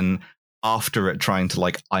 and then after it trying to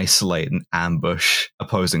like isolate and ambush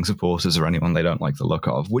opposing supporters or anyone they don't like the look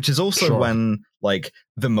of, which is also when like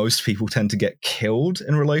the most people tend to get killed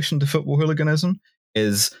in relation to football hooliganism,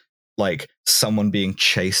 is like someone being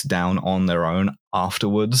chased down on their own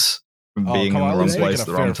afterwards from being in the wrong place at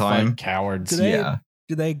the wrong time. Cowards.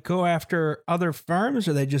 Do they go after other firms,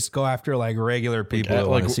 or they just go after like regular people who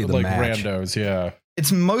want to see the match? Randos, yeah.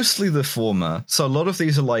 It's mostly the former. So a lot of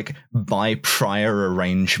these are like by prior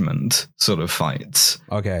arrangement sort of fights.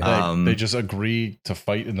 Okay. They just agree to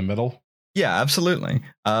fight in the middle? Yeah, absolutely.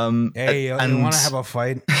 Hey, you want to have a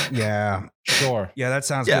fight? Yeah. Sure. Yeah, that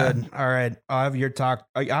sounds good. All right. I'll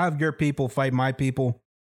have your people fight my people.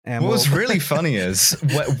 And what was really funny is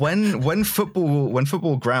when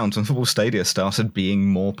football grounds, when football stadia started being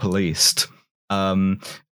more policed, firms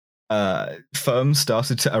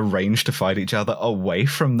started to arrange to fight each other away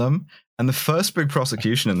from them. And the first big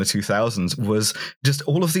prosecution in the 2000s was just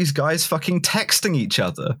all of these guys fucking texting each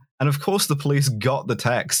other. And of course, the police got the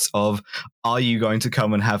texts of, are you going to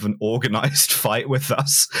come and have an organized fight with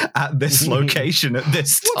us at this location at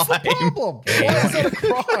this time? What's the problem? Why is that a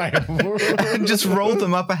crime? And just rolled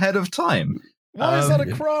them up ahead of time. Why is that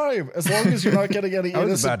a crime? As long as you're not getting any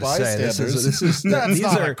innocent bystanders. That's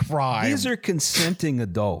not a crime. These are consenting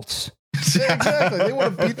adults. Yeah, exactly. They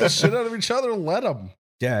want to beat the shit out of each other. Let them.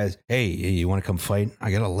 Yeah. Hey, you want to come fight?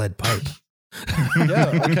 I got a lead pipe.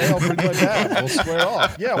 Yeah. Okay. I'll bring my dad. We'll square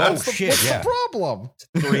off. Yeah. What's the problem?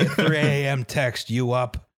 3 a.m. text. You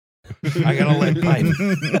up? I got a lead pipe.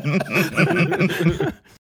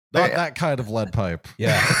 Not that kind of lead pipe.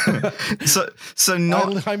 Yeah. So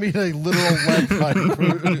not. I mean a literal lead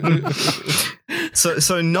pipe.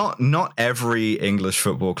 So not every English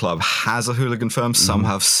football club has a hooligan firm. Some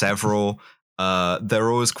have several.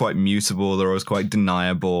 They're always quite mutable. They're always quite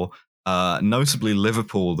deniable. Notably,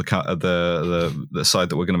 Liverpool, the side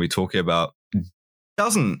that we're going to be talking about,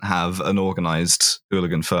 doesn't have an organized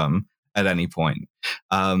hooligan firm at any point.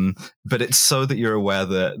 But it's so that you're aware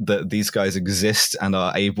that these guys exist and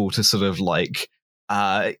are able to sort of like,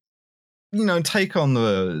 take on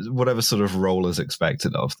the whatever sort of role is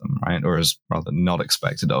expected of them, right? Or is rather not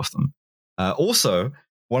expected of them. Also,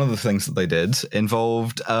 one of the things that they did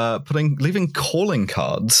involved leaving calling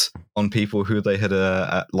cards on people who they had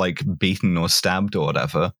like beaten or stabbed or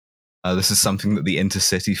whatever. This is something that the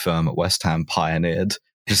Intercity firm at West Ham pioneered.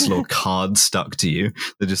 Just a little card stuck to you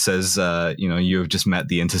that just says, you have just met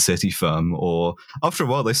the Intercity firm. Or after a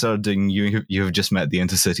while, they started doing you have just met the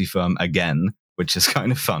Intercity firm again, which is kind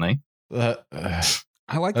of funny. I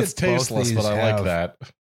like that's tasteless, but I like that.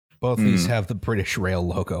 Both these have the British Rail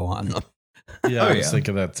logo on them. Yeah, I was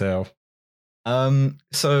thinking that too.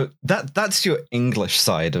 So that's your English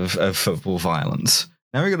side of football violence.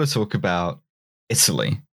 Now we're going to talk about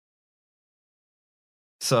Italy.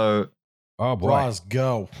 So Oh boy, Roz,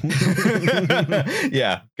 go.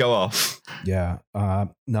 Yeah, go off. Yeah.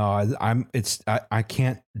 No, I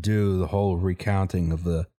can't do the whole recounting of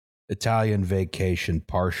the Italian vacation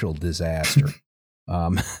partial disaster.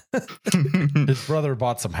 His brother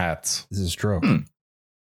bought some hats. This is true.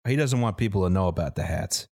 He doesn't want people to know about the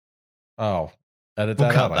hats. Oh, edit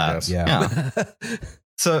that out, I guess. Yeah.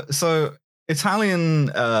 So Italian.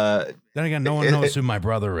 Then again, no one knows who my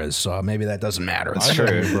brother is, so maybe that doesn't matter. That's I know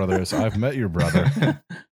true. your brother is. I've met your brother.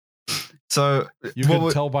 So You can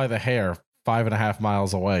tell by the hair 5.5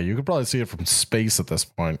 miles away. You could probably see it from space at this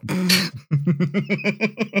point. My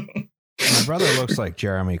brother looks like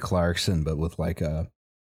Jeremy Clarkson, but with like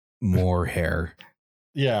more hair.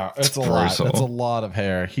 Yeah, it's a lot. It's a lot of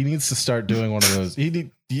hair. He needs to start doing one of those. He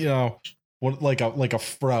need, like a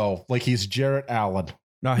fro, like he's Jarrett Allen.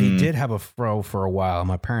 No, he did have a fro for a while.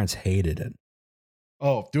 My parents hated it.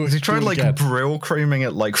 Oh, do it. Has he tried like again. brill creaming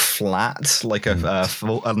it like flat, like a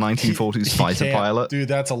 1940s fighter pilot? Dude,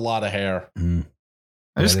 that's a lot of hair. I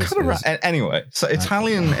just kind of anyway. So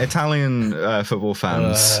Italian football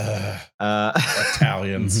fans,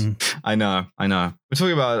 Italians. I know. We're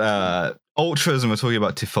talking about ultras, and we're talking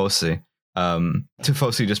about tifosi.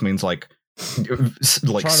 Tifosi just means like try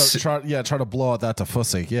to blow out that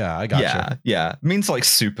tifosi. Yeah, I got you. Yeah, it means like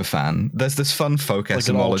super fan. There's this fun folk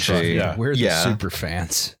etymology. We're the super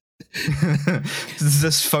fans. There's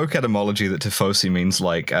this folk etymology that tifosi means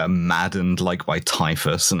like maddened, like by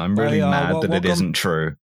typhus, and I'm really mad that it isn't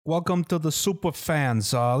true. Welcome to the super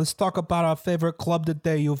fans. Let's talk about our favorite club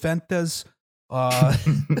today, Juventus. So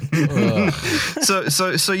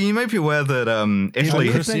you may be aware that Italy,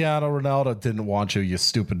 Cristiano Ronaldo didn't want you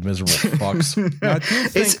stupid miserable fucks. Now,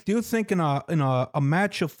 do you think in a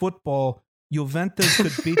match of football, Juventus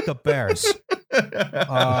could beat the Bears?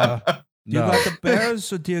 You got the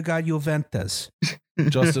Bears or do you got Juventus?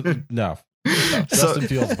 Justin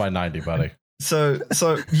Fields by 90, buddy. So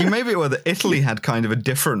you may be aware that Italy had kind of a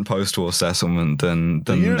different post-war settlement than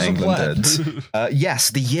England did.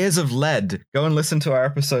 Yes, the years of lead. Go and listen to our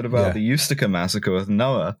episode about the Ustica massacre with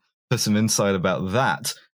Noah for some insight about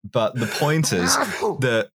that. But the point is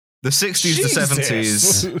that the 60s, the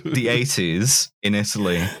 70s, the 80s in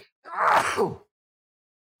Italy,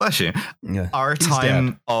 bless you, are a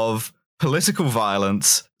time of political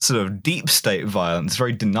violence, sort of deep state violence,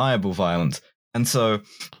 very deniable violence. And so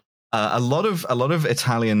a lot of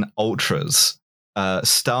Italian ultras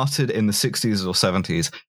started in the 60s or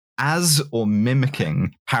 70s as or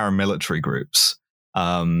mimicking paramilitary groups.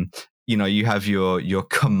 You have your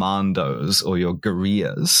commandos or your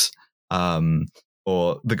guerrillas,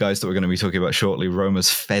 or the guys that we're going to be talking about shortly, Roma's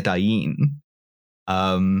Fedayeen.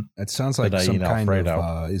 It sounds like some kind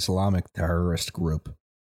of Islamic terrorist group.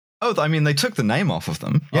 Oh, I mean, they took the name off of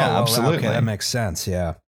them. Yeah, absolutely. Okay, that makes sense.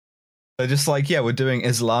 Yeah. They're just like, we're doing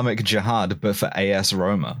Islamic jihad, but for AS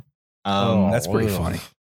Roma. That's pretty funny.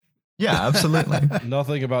 Yeah, absolutely.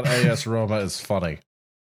 Nothing about AS Roma is funny.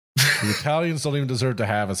 The Italians don't even deserve to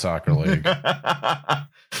have a soccer league.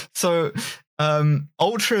 So,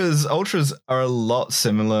 ultras are a lot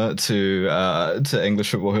similar to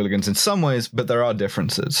English football hooligans in some ways, but there are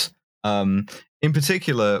differences. In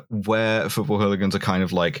particular, where football hooligans are kind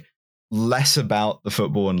of like less about the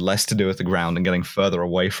football and less to do with the ground and getting further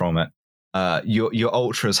away from it. Your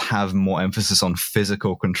ultras have more emphasis on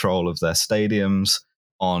physical control of their stadiums,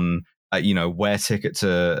 on where tickets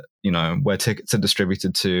are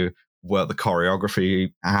distributed to, where the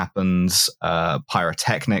choreography happens,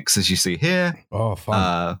 pyrotechnics, as you see here. Oh,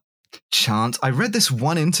 fun! Chants. I read this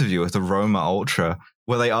one interview with a Roma ultra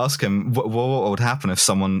where they ask him what would happen if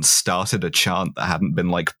someone started a chant that hadn't been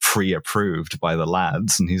like pre-approved by the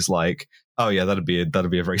lads, and he's like, "Oh yeah, that'd be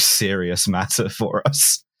a very serious matter for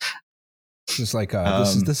us." This is like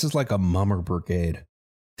this is like a mummer brigade.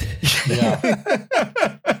 Yeah.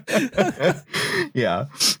 Yeah.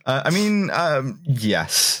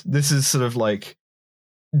 Yes, this is sort of like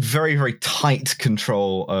very, very tight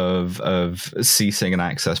control of seating and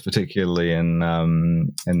access, particularly in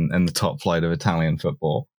the top flight of Italian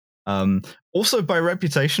football. Also, by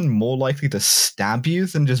reputation, more likely to stab you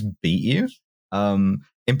than just beat you. In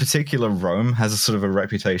particular, Rome has a sort of a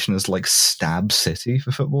reputation as like stab city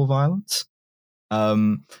for football violence.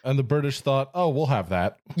 And the British thought, "Oh, we'll have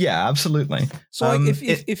that." Yeah, absolutely. So,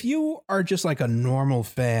 if you are just like a normal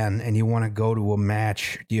fan and you want to go to a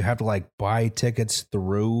match, do you have to like buy tickets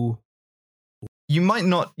through? You might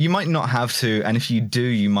not have to, and if you do,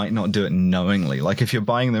 you might not do it knowingly. Like if you're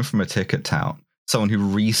buying them from a ticket tout, someone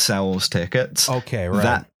who resells tickets. Okay,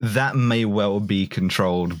 right. That may well be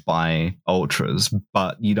controlled by ultras,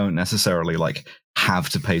 but you don't necessarily like have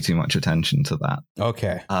to pay too much attention to that.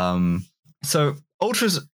 Okay. So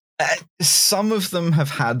ultras, some of them have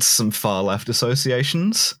had some far left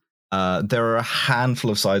associations. There are a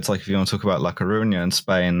handful of sides, like if you want to talk about La Coruña in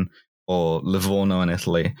Spain or Livorno in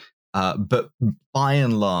Italy. But by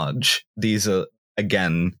and large, these are,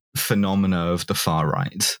 again, phenomena of the far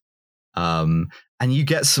right. And you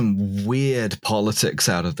get some weird politics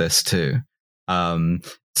out of this too.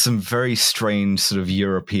 Some very strange sort of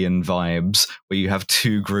European vibes where you have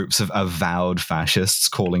two groups of avowed fascists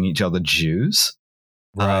calling each other Jews.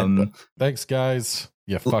 Right. Thanks, guys.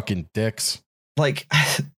 You fucking dicks. Like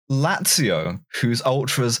Lazio, whose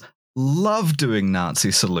ultras love doing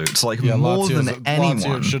Nazi salutes, like more than anyone.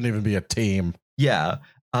 Lazio shouldn't even be a team. Yeah.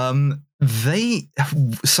 Some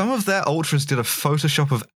of their ultras did a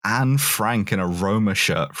Photoshop of Anne Frank in a Roma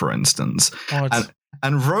shirt, for instance.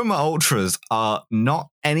 And Roma ultras are not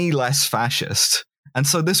any less fascist. And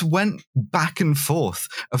so this went back and forth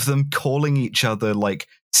of them calling each other like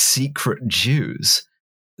secret Jews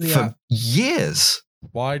for years.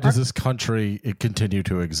 Why does this country continue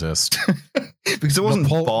to exist? Because it wasn't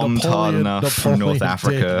bombed hard enough from North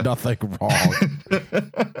Africa. Did nothing wrong.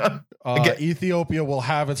 Ethiopia will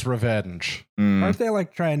have its revenge. Aren't they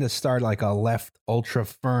like trying to start like a left ultra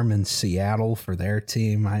firm in Seattle for their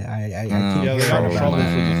team? I keep hearing about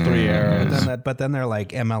that. The 3 Arrows. But then they're like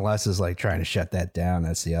MLS is like trying to shut that down.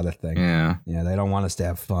 That's the other thing. Yeah, they don't want us to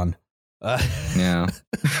have fun. Yeah.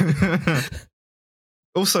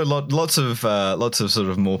 Also, lots of sort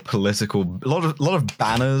of more political, a lot of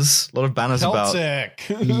banners Celtic.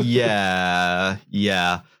 About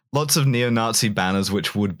yeah, lots of neo-Nazi banners,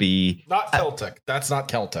 which would be not Celtic. That's not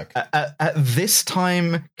Celtic. At this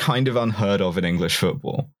time, kind of unheard of in English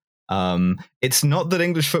football. It's not that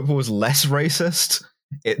English football was less racist.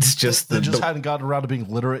 It's just they just hadn't gotten around to being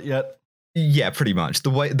literate yet. Yeah, pretty much.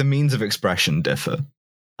 The means of expression differ.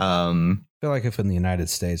 I feel like if in the United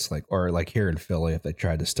States, or here in Philly, if they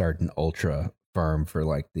tried to start an ultra firm for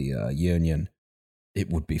like the Union, it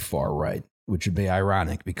would be far right, which would be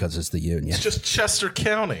ironic because it's the Union. It's just Chester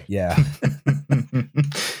County. Yeah.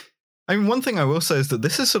 I mean, one thing I will say is that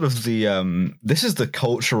this is sort of the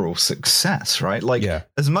cultural success, right? Like,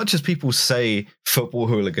 as much as people say football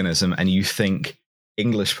hooliganism and you think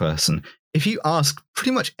English person, if you ask pretty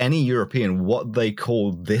much any European what they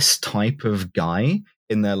call this type of guy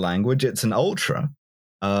in their language, it's an ultra.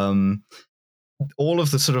 All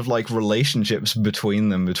of the sort of like relationships between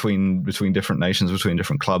them, between different nations, between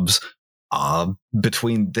different clubs, are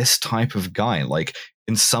between this type of guy. Like,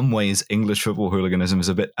 in some ways, English football hooliganism is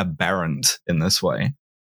a bit aberrant in this way.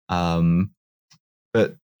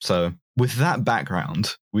 But so with that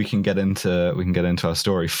background, we can get into our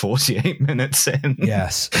story 48 minutes in.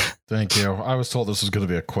 Yes. Thank you. I was told this was going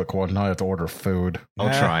to be a quick one. Now I have to order food.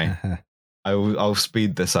 I'll try. I'll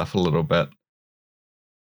speed this up a little bit.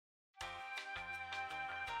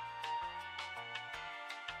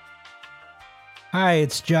 Hi,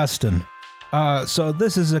 it's Justin. So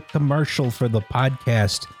this is a commercial for the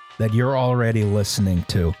podcast that you're already listening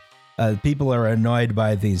to. People are annoyed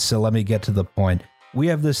by these, so let me get to the point. We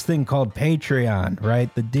have this thing called Patreon,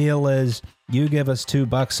 right? The deal is you give us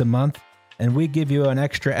 $2 a month, and we give you an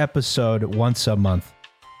extra episode once a month.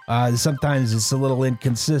 Sometimes it's a little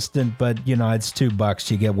inconsistent, but it's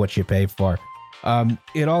 $2. You get what you pay for.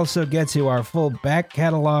 It also gets you our full back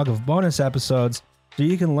catalog of bonus episodes, so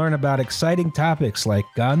you can learn about exciting topics like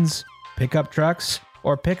guns, pickup trucks,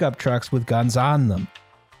 or pickup trucks with guns on them.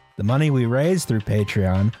 The money we raise through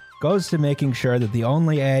Patreon goes to making sure that the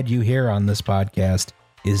only ad you hear on this podcast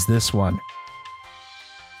is this one.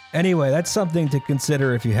 Anyway, that's something to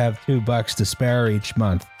consider if you have $2 to spare each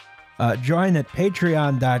month. Join at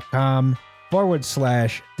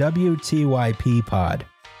patreon.com/WTYP pod.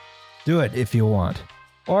 Do it if you want.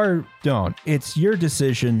 Or don't. It's your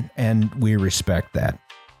decision, and we respect that.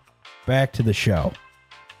 Back to the show.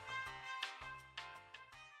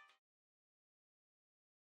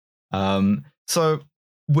 So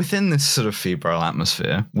within this sort of febrile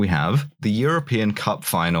atmosphere, we have the European Cup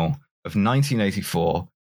final of 1984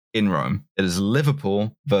 in Rome. It is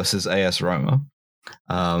Liverpool versus AS Roma.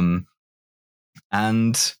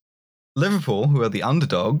 And Liverpool, who are the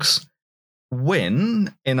underdogs,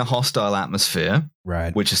 win in a hostile atmosphere,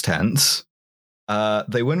 right? Which is tense.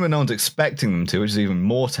 They win when no one's expecting them to, which is even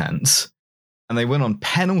more tense. And they win on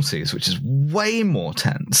penalties, which is way more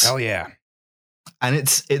tense. Hell yeah. And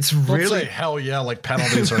it's Don't really say hell yeah, like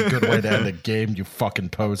penalties are a good way to end a game, you fucking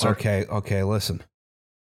poser. Okay, listen.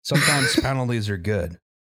 Sometimes penalties are good.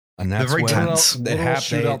 And that's very when tense. They have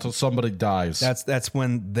shootout till somebody dies. That's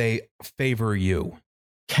when they favor you.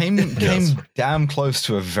 came damn close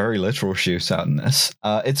to a very literal shootout in this.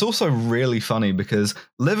 It's also really funny because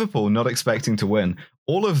Liverpool, not expecting to win,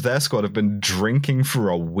 all of their squad have been drinking for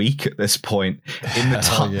a week at this point. In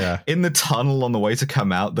the tunnel on the way to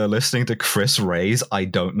come out, they're listening to Chris Ray's "I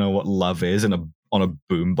Don't Know What Love Is" on a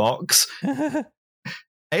boombox.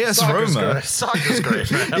 AS Roma, soccer's great,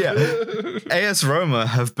 man. Yeah, AS Roma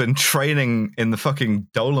have been training in the fucking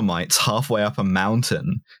Dolomites halfway up a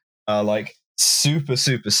mountain, like super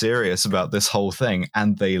serious about this whole thing,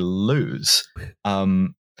 and they lose.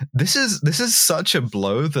 This is such a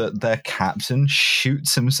blow that their captain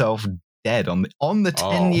shoots himself dead on the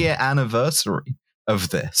 10-year anniversary of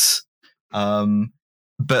this.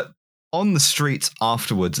 But on the streets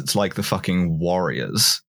afterwards, it's like the fucking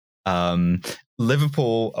Warriors.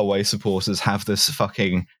 Liverpool away supporters have this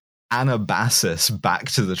fucking Anabasis back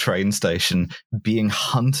to the train station, being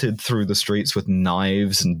hunted through the streets with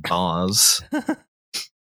knives and bars.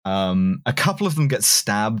 A couple of them get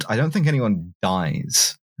stabbed. I don't think anyone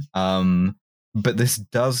dies. But this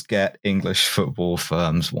does get English football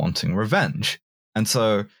firms wanting revenge. And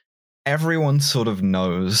so everyone sort of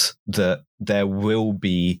knows that there will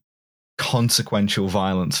be consequential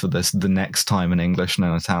violence for this the next time an English and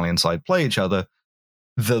an Italian side play each other.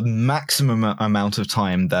 The maximum amount of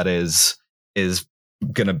time that is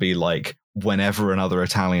going to be like whenever another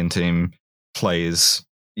Italian team plays,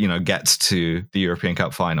 gets to the European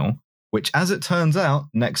Cup final, which, as it turns out,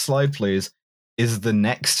 next slide, please, is the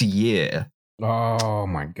next year. Oh,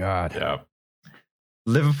 my God. Yeah.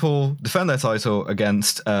 Liverpool defend their title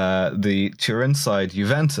against the Turin side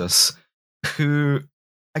Juventus, who,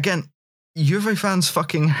 again, Juve fans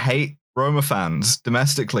fucking hate Roma fans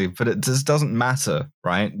domestically, but it just doesn't matter,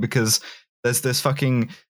 right? Because there's this fucking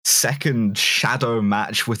second shadow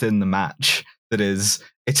match within the match that is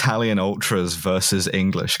Italian ultras versus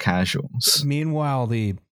English casuals. Meanwhile,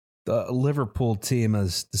 the Liverpool team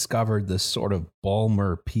has discovered this sort of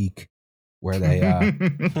Balmer peak where they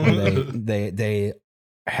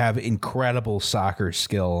have incredible soccer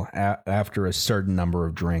skill after a certain number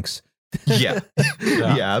of drinks. Yeah,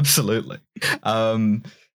 absolutely.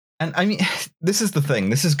 And I mean, this is the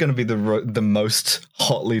thing. This is going to be the most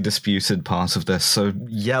hotly disputed part of this. So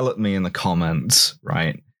yell at me in the comments,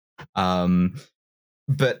 right?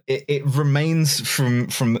 But it remains from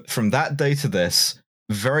that day to this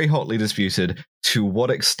very hotly disputed to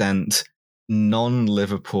what extent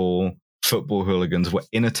non-Liverpool football hooligans were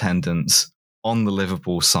in attendance on the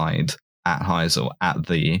Liverpool side at Heysel at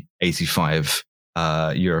the 85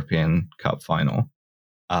 European Cup final.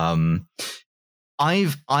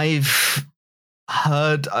 I've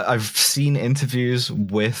seen interviews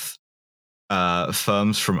with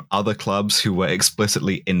firms from other clubs who were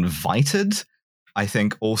explicitly invited. I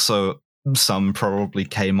think also some probably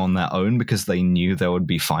came on their own because they knew there would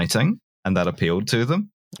be fighting and that appealed to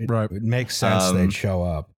them. Right. It makes sense they'd show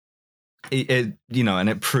up. And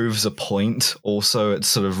it proves a point. Also, it's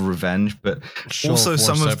sort of revenge, but also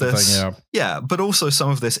some of this, but also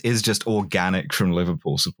some of this is just organic from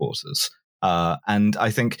Liverpool supporters. And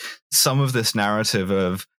I think some of this narrative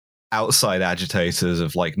of outside agitators,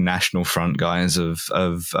 of like National Front guys, of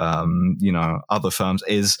other firms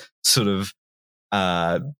is sort of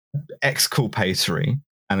exculpatory,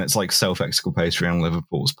 and it's like self-exculpatory on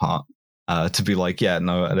Liverpool's part. To be like, yeah,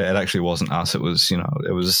 no, it actually wasn't us. It was,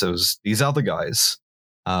 it was these other guys.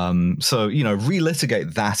 So,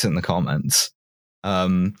 relitigate that in the comments.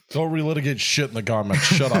 Don't relitigate shit in the comments.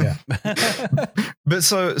 Shut up. But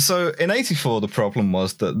so in '84, the problem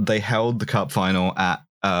was that they held the cup final at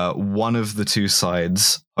one of the two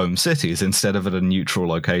sides' home cities instead of at a neutral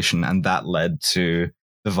location, and that led to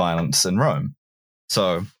the violence in Rome.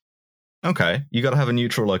 So, okay, you got to have a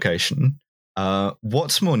neutral location.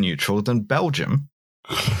 What's more neutral than Belgium?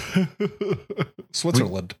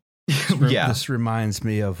 Switzerland. This reminds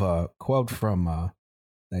me of a quote from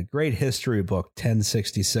that great history book,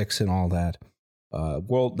 1066 and all that.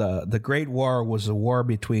 The Great War was a war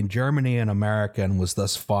between Germany and America and was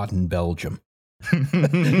thus fought in Belgium. I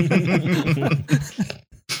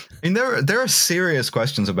mean, there are serious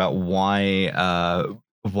questions about why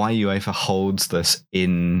UEFA holds this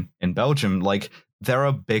in Belgium. Like, there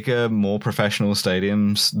are bigger, more professional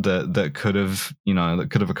stadiums that could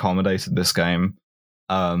have accommodated this game.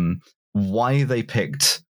 Why they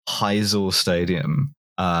picked Heysel Stadium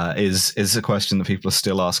is a question that people are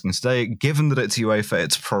still asking today. Given that it's UEFA,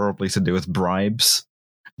 it's probably to do with bribes.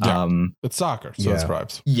 Yeah, it's soccer, so it's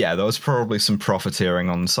bribes. Yeah, there was probably some profiteering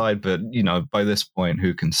on the side, but by this point,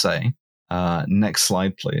 who can say? Next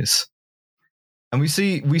slide, please. And we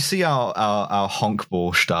see our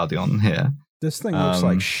Honkball Stadion here. This thing looks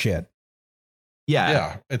like shit.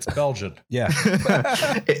 Yeah, it's Belgian. Yeah.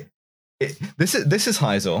 This is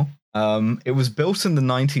Heysel. It was built in the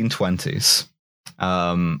 1920s,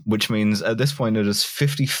 which means at this point it is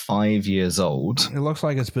 55 years old. It looks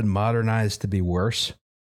like it's been modernized to be worse.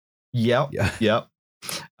 Yep.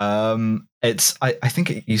 It's I think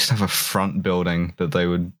it used to have a front building that they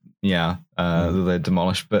would that they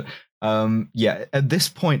demolished, but at this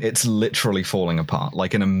point it's literally falling apart,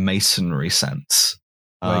 like in a masonry sense.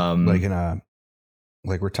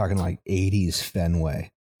 Like we're talking like 80s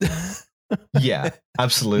Fenway. Yeah,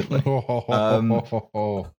 absolutely.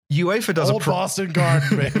 UEFA does Old Boston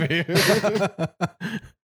Garden, baby.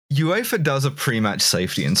 UEFA does a pre-match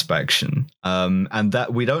safety inspection, and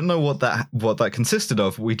that we don't know what that consisted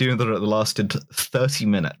of. We do know that it lasted 30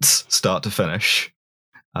 minutes, start to finish.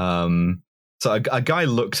 So a guy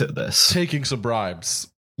looked at this, taking some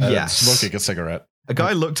bribes, smoking a cigarette. A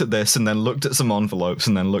guy looked at this and then looked at some envelopes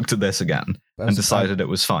and then looked at this again and decided it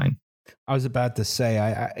was fine. I was about to say,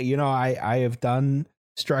 I have done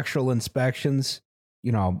structural inspections.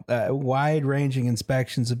 Wide-ranging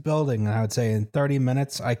inspections of building, and I would say in 30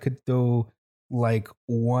 minutes I could do like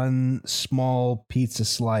one small pizza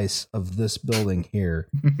slice of this building here.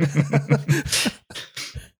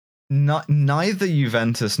 Neither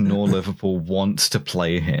Juventus nor Liverpool wants to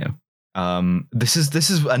play here. This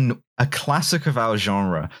is a classic of our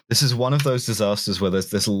genre. This is one of those disasters where there's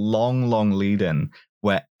this long lead-in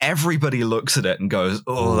where everybody looks at it and goes,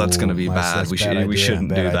 "Oh, that's going to be bad. We shouldn't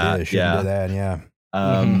do that." Yeah.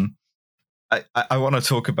 I want to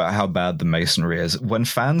talk about how bad the masonry is. When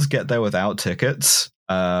fans get there without tickets,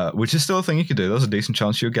 which is still a thing you could do, there's a decent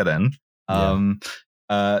chance you'll get in. Some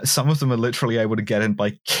of them are literally able to get in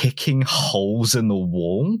by kicking holes in the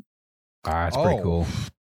wall. That's pretty cool.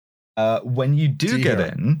 When you do get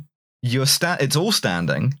in, it's all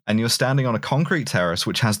standing, and you're standing on a concrete terrace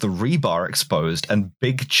which has the rebar exposed and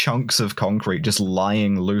big chunks of concrete just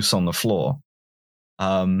lying loose on the floor.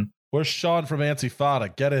 Where's Sean from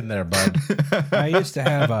Antifada? Get in there, bud. I used to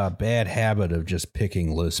have a bad habit of just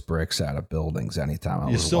picking loose bricks out of buildings anytime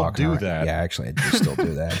I was walking around. That? Yeah, actually, I do still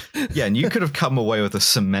do that. Yeah, and you could have come away with a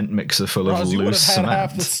cement mixer full of loose you would have had cement.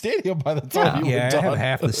 Half the stadium by the time you were done. I have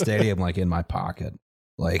half the stadium like in my pocket.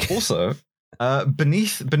 Like also,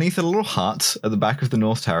 beneath a little hut at the back of the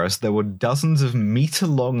North Terrace, there were dozens of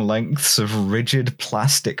meter-long lengths of rigid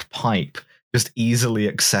plastic pipe, just easily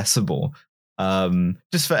accessible.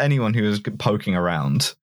 Just for anyone who is poking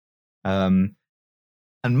around. And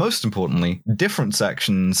most importantly, different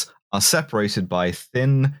sections are separated by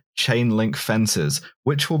thin chain link fences,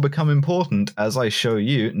 which will become important as I show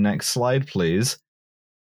you. Next slide, please.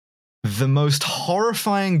 The most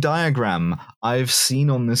horrifying diagram I've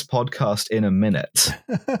seen on this podcast in a minute.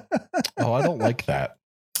 Oh, I don't like that.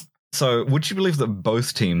 So, would you believe that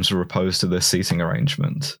both teams were opposed to this seating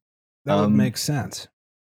arrangement? That would make sense.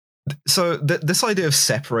 So this idea of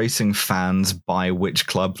separating fans by which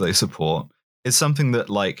club they support is something that,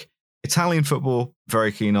 like, Italian football,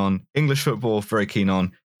 very keen on, English football, very keen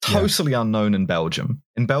on, totally unknown in Belgium.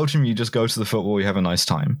 In Belgium, you just go to the football, you have a nice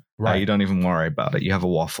time. Right. You don't even worry about it. You have a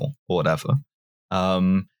waffle or whatever.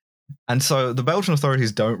 And so the Belgian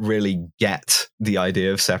authorities don't really get the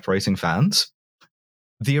idea of separating fans.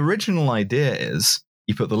 The original idea is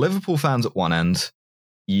you put the Liverpool fans at one end,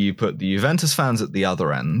 you put the Juventus fans at the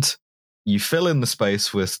other end, you fill in the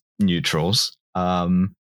space with neutrals,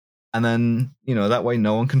 and then, that way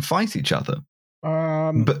no one can fight each other.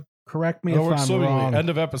 But correct me if I'm wrong. End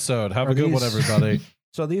of episode. Have a good one, everybody.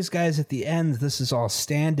 So these guys at the end, this is all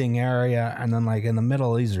standing area, and then like in the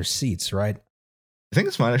middle, these are seats, right? I think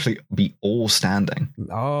this might actually be all standing.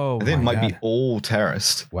 Oh, I think it might be all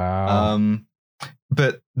terraced. Wow.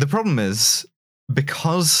 But the problem is,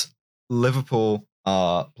 because Liverpool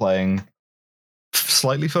are playing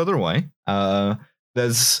slightly further away,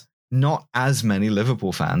 there's not as many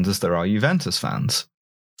Liverpool fans as there are Juventus fans.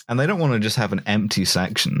 And they don't want to just have an empty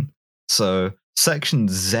section. So section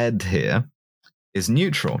Z here is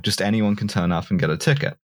neutral. Just anyone can turn up and get a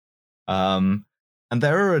ticket. And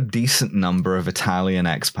there are a decent number of Italian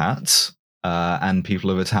expats and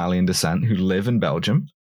people of Italian descent who live in Belgium,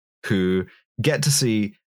 who get to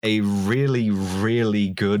see a really, really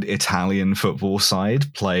good Italian football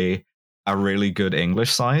side play a really good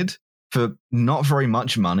English side for not very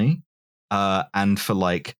much money, and for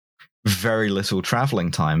like very little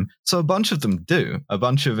traveling time. So a bunch of them do. A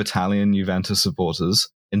bunch of Italian Juventus supporters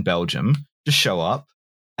in Belgium just show up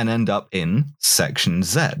and end up in section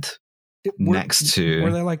Z. Next to...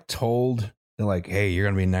 Were they like told, they're like, hey, you're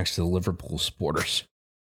going to be next to the Liverpool supporters?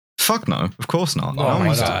 Fuck no, of course not. Oh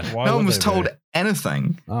my God. No one was told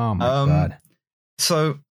anything. Oh my God.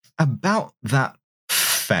 So about that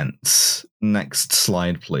fence. Next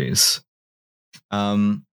slide, please.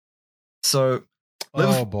 So,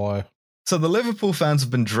 boy. So the Liverpool fans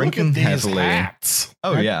have been drinking heavily. Hats.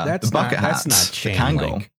 Oh yeah, that's the bucket not, hats. That's not chain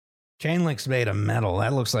link. Chain link's made of metal.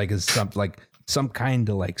 That looks like it's some kind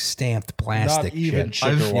of like stamped plastic. Not even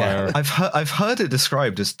shit. wire. I've heard it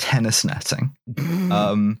described as tennis netting.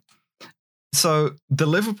 So the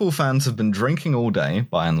Liverpool fans have been drinking all day,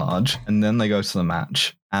 by and large, and then they go to the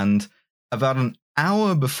match. And about an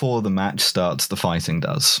hour before the match starts, the fighting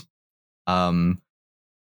does.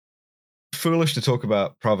 Foolish to talk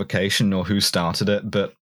about provocation or who started it,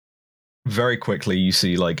 but very quickly you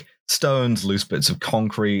see like stones, loose bits of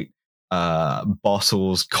concrete,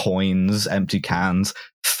 bottles, coins, empty cans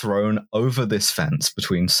thrown over this fence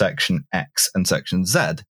between section X and section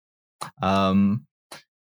Z.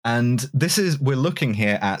 And we're looking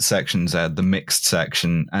here at section Z, the mixed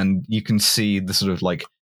section, and you can see the sort of like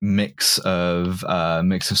mix of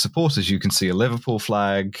supporters. You can see a Liverpool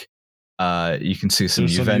flag. You can see some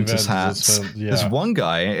Juventus hats. There's one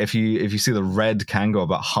guy, if you see the red Kangol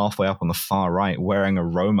about halfway up on the far right, wearing a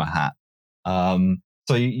Roma hat.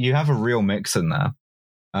 So you have a real mix in there.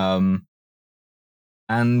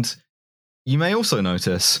 And you may also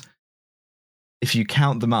notice, if you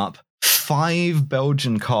count them up, 5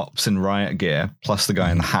 Belgian cops in riot gear, plus the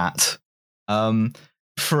guy in the hat.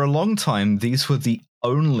 For a long time, these were the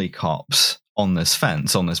only cops on this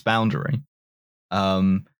fence, on this boundary.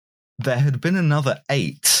 There had been another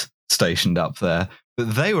 8 stationed up there,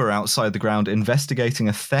 but they were outside the ground investigating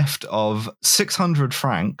a theft of 600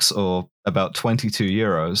 francs, or about 22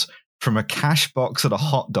 euros, from a cash box at a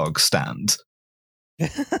hot dog stand.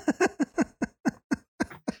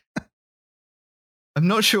 I'm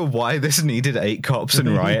not sure why this needed 8 cops in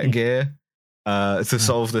riot gear to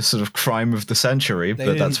solve this sort of crime of the century,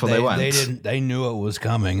 but that's where they went. They knew it was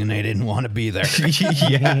coming, and they didn't want to be there.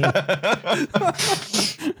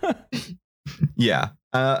 Yeah.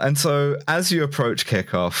 And so as you approach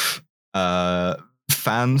kickoff,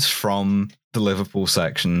 fans from the Liverpool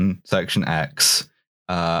section X,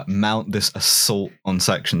 mount this assault on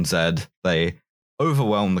section Z. They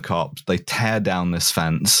overwhelm the cops. They tear down this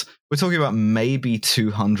fence. We're talking about maybe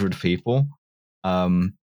 200 people,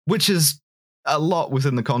 which is a lot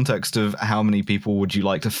within the context of how many people would you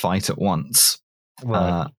like to fight at once.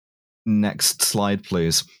 Right. Next slide,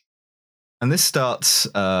 please. And this starts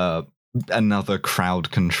another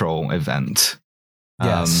crowd control event.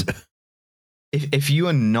 Yes. If you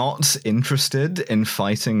are not interested in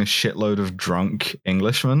fighting a shitload of drunk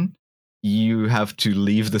Englishmen, you have to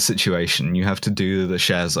leave the situation. You have to do the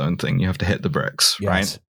share zone thing. You have to hit the bricks,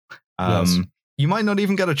 right? You might not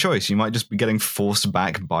even get a choice. You might just be getting forced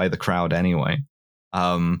back by the crowd anyway.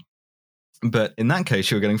 But in that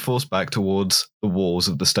case, you're getting forced back towards the walls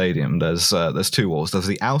of the stadium. There's 2 walls. There's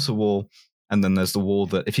the outer wall, and then there's the wall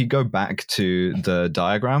that, if you go back to the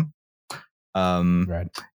diagram, Right.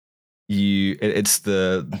 It's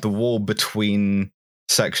the wall between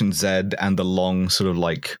section Z and the long sort of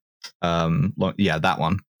like that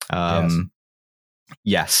one.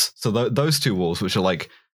 Yes. So those 2 walls, which are like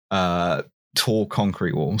tall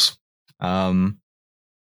concrete walls,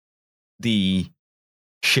 the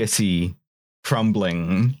shitty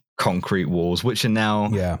crumbling concrete walls, which are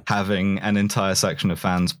now having an entire section of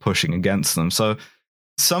fans pushing against them. So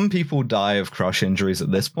some people die of crush injuries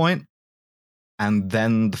at this point, and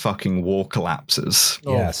then the fucking wall collapses.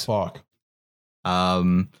 Yes. Fuck.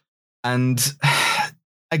 And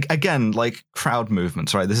again, like crowd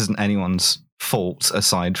movements, right? This isn't anyone's fault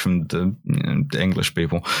aside from the English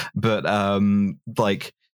people, but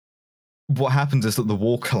like what happens is that the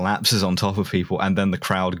wall collapses on top of people, and then the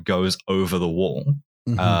crowd goes over the wall.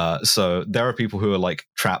 Mm-hmm. So there are people who are like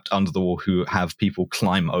trapped under the wall who have people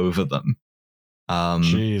climb over them.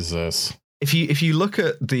 Jesus. If you look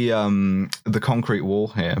at the concrete wall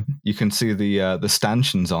here, you can see the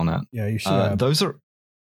stanchions on it. Yeah, you should. Those are,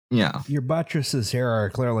 your buttresses here are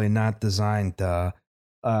clearly not designed to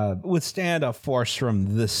withstand a force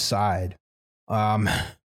from this side. I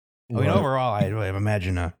mean, overall, I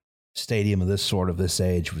imagine a stadium of this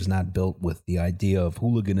age was not built with the idea of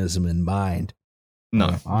hooliganism in mind.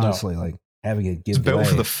 No, honestly, like having it give it's built way.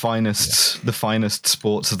 for the finest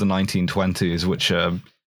sports of the 1920s, which are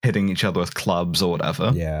hitting each other with clubs or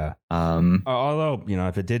whatever. Yeah. Although,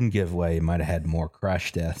 if it didn't give way, it might have had more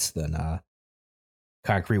crush deaths than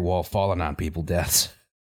concrete wall falling on people deaths.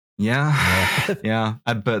 Yeah. Yeah.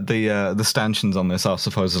 But the stanchions on this are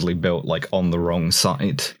supposedly built like on the wrong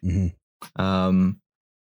side. Mm-hmm.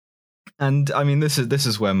 And I mean, this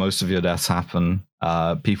is where most of your deaths happen.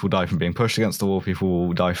 People die from being pushed against the wall.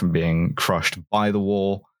 People die from being crushed by the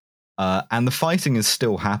wall. and the fighting is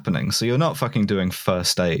still happening. So you're not fucking doing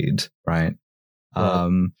first aid, right?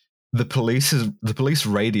 The police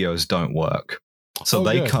radios don't work, so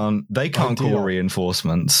they can't call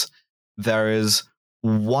reinforcements. There is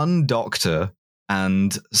one doctor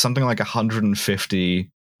and something like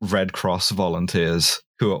 150 Red Cross volunteers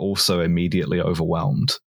who are also immediately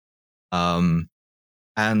overwhelmed.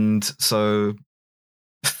 And so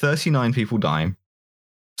 39 people die,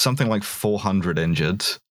 something like 400 injured.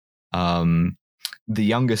 The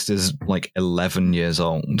youngest is like 11 years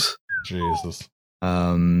old. Jesus.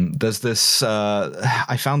 There's this.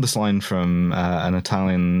 I found this line from an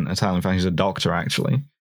Italian fan. He's a doctor, actually.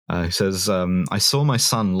 He says, "I saw my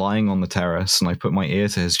son lying on the terrace, and I put my ear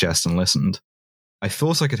to his chest and listened. I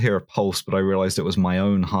thought I could hear a pulse, but I realized it was my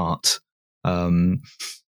own heart.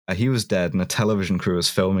 He was dead, and a television crew was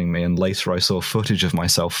filming me. And later, I saw footage of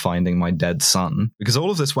myself finding my dead son, because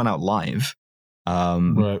all of this went out live.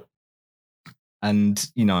 Right. And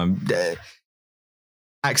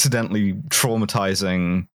accidentally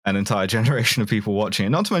traumatizing an entire generation of people watching it.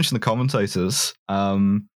 Not to mention the commentators.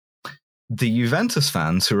 The Juventus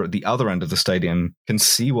fans who are at the other end of the stadium can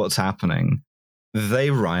see what's happening. They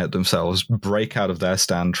riot themselves, break out of their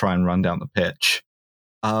stand, try and run down the pitch.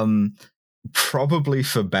 Probably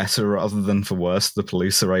for better rather than for worse, the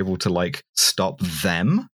police are able to stop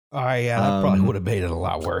them. Oh yeah, that probably would have made it a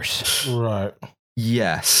lot worse. Right.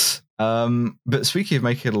 Yes. But speaking of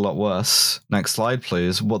making it a lot worse, next slide,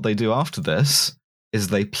 please. What they do after this is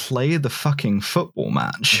they play the fucking football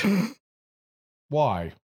match.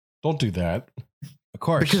 Why? Don't do that. Of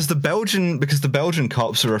course. Because the Belgian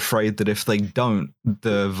cops are afraid that if they don't,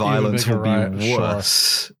 the violence will be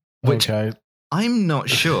worse. Sure. Which I'm not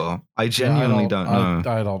sure. I genuinely don't know.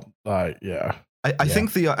 I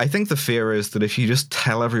think the fear is that if you just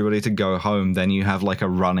tell everybody to go home, then you have a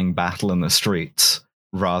running battle in the streets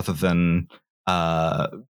rather than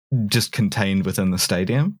just contained within the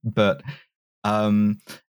stadium. But all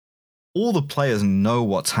the players know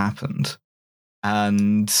what's happened.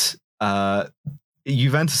 And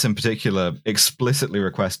Juventus in particular explicitly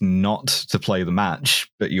request not to play the match,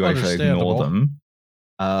 but UEFA ignore them.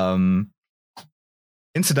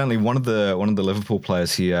 Incidentally, one of the Liverpool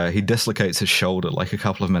players, he dislocates his shoulder a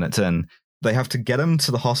couple of minutes in. They have to get him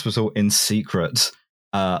to the hospital in secret,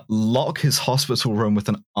 lock his hospital room with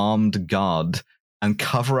an armed guard, and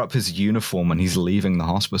cover up his uniform when he's leaving the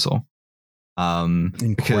hospital.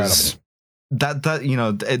 Because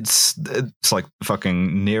it's like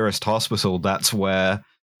fucking nearest hospital. That's where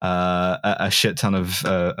a shit ton of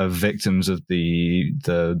victims of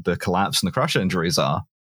the collapse and the crush injuries are.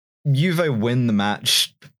 Juve win the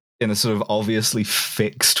match in a sort of obviously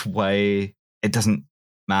fixed way. It doesn't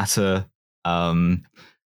matter. The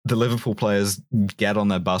Liverpool players get on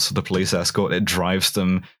their bus with the police escort. It drives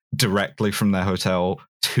them directly from their hotel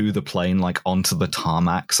to the plane, onto the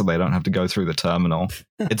tarmac, so they don't have to go through the terminal.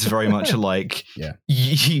 It's very much leave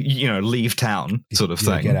town sort of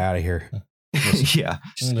thing. Get out of here. Yeah.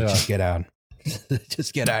 Just get out.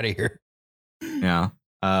 Just get out of here. Yeah.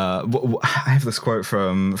 I have this quote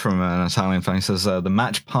from an Italian fan. He says, the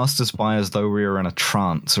match passed us by as though we were in a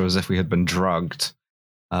trance or as if we had been drugged.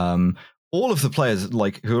 All of the players,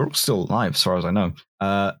 who are all still alive, as far as I know,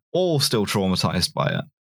 all still traumatized by it.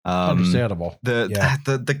 Understandable.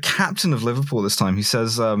 The captain of Liverpool this time, he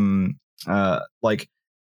says,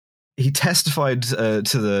 he testified to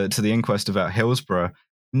the inquest about Hillsborough.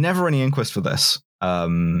 Never any inquest for this.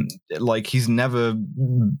 He's never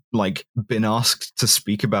been asked to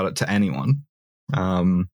speak about it to anyone.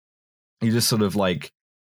 You just sort of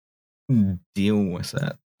deal with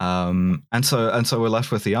it. And so we're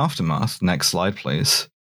left with the aftermath. Next slide, please.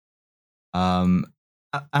 And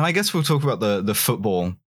I guess we'll talk about the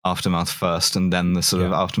football aftermath first, and then the sort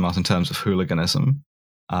of aftermath in terms of hooliganism.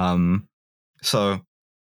 So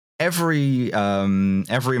every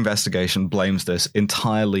investigation blames this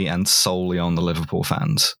entirely and solely on the Liverpool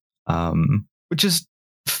fans, which is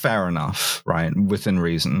fair enough, right? Within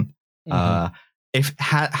reason. Mm-hmm. If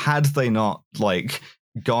had they not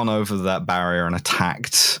gone over that barrier and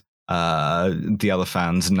attacked the other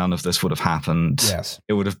fans, none of this would have happened. Yes,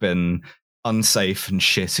 it would have been unsafe and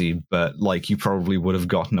shitty, but you probably would have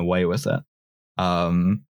gotten away with it.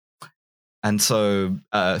 And so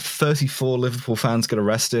 34 Liverpool fans get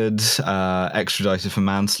arrested, extradited for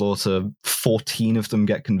manslaughter. 14 of them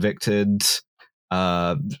get convicted.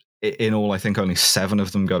 In all, I think only 7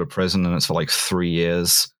 of them go to prison, and it's for 3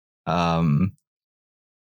 years. The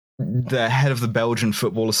head of the Belgian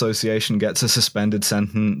Football Association gets a suspended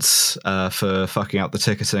sentence for fucking up the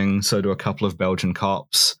ticketing. So do a couple of Belgian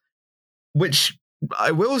cops, which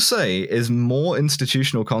I will say is more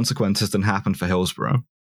institutional consequences than happened for Hillsborough.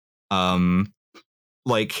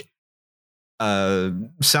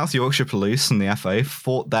 South Yorkshire Police and the FA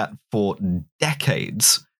fought that for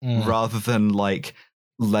decades rather than like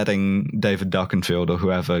letting David Duckenfield or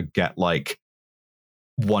whoever get like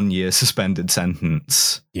 1 year suspended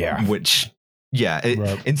sentence. Yeah.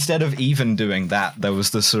 Instead of even doing that, there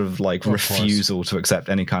was this sort of like refusal to accept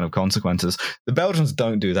any kind of consequences. The Belgians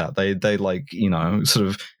don't do that. They like, sort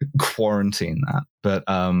of quarantine that. But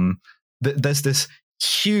there's this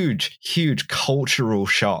huge cultural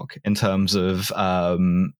shock in terms of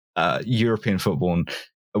European football and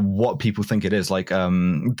what people think it is. Like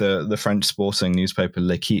the French sporting newspaper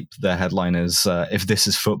L'Équipe, their headline is "If this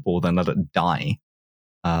is football, then let it die."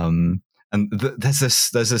 And there's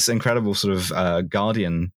this incredible sort of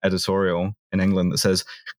Guardian editorial in England that says,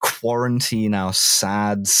 "Quarantine our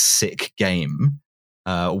sad, sick game.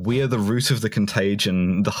 We are the root of the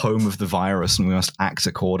contagion, the home of the virus, and we must act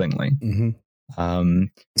accordingly." Mm-hmm.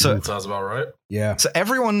 So that sounds about right. Yeah. So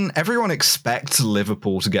everyone expects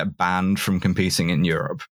Liverpool to get banned from competing in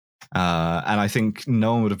Europe, and I think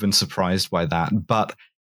no one would have been surprised by that. But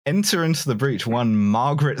enter into the breach one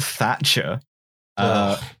Margaret Thatcher,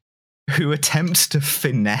 who attempts to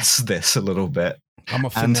finesse this a little bit. I'm a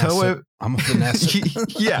finesse.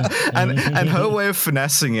 Yeah, and her way of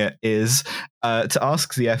finessing it is to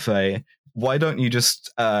ask the FA, why don't you just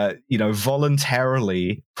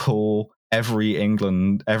voluntarily pull every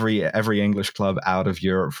English club out of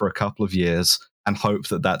Europe for a couple of years and hope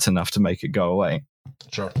that that's enough to make it go away.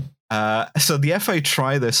 Sure. So the FA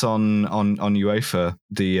try this on UEFA,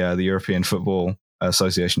 the European Football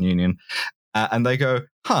Association Union, and they go,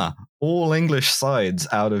 all English sides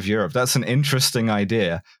out of Europe. That's an interesting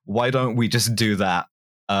idea. Why don't we just do that?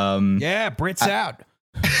 Brits out.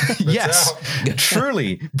 Yes,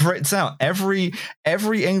 truly, Brits out. Every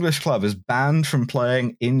English club is banned from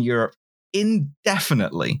playing in Europe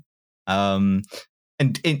indefinitely. And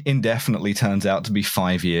indefinitely turns out to be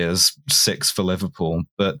 5 years, 6 for Liverpool.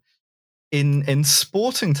 But in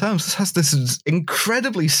sporting terms, this has this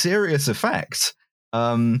incredibly serious effect.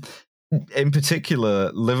 In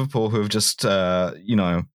particular, Liverpool, who have just had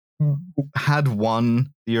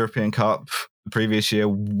won the European Cup the previous year,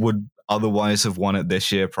 would otherwise have won it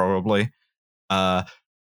this year probably,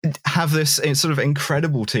 have this sort of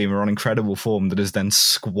incredible team or on incredible form that is then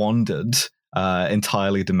squandered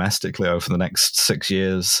entirely domestically over the next 6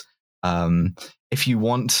 years. If you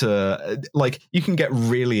want to, you can get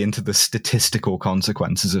really into the statistical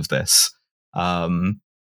consequences of this.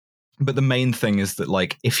 But the main thing is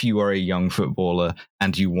that, if you are a young footballer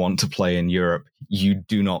and you want to play in Europe, you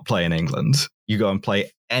do not play in England. You go and play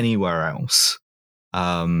anywhere else.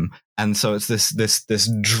 And so it's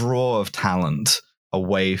this draw of talent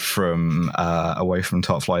away from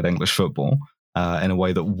top flight English football in a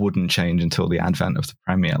way that wouldn't change until the advent of the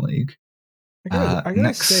Premier League. I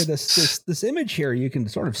gotta say this image here, you can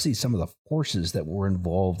sort of see some of the forces that were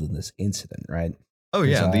involved in this incident, right? Oh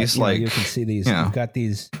yeah, you can see these. Yeah. You've got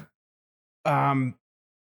these.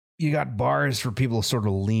 You got bars for people to sort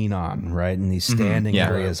of lean on, right? In these standing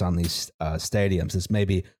areas on these stadiums. This may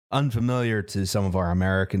be unfamiliar to some of our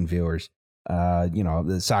American viewers.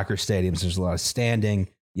 The soccer stadiums, there's a lot of standing.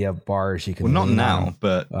 You have bars you can. Well, not now, on.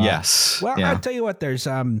 But yes. Well, I'll tell you what. There's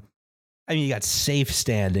you got safe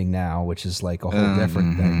standing now, which is like a whole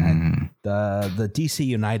different thing. The DC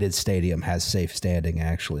United Stadium has safe standing.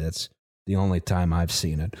 Actually, that's the only time I've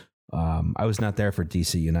seen it. I was not there for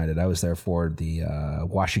DC United. I was there for the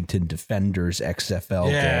Washington Defenders XFL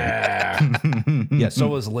game. Yeah, so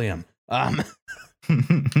was Liam. But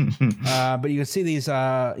you can see these,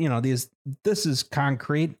 this is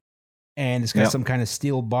concrete and it's got some kind of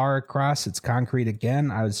steel bar across. It's concrete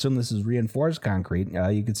again. I would assume this is reinforced concrete.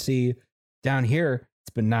 You can see down here,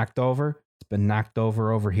 it's been knocked over. It's been knocked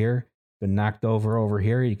over here. It's been knocked over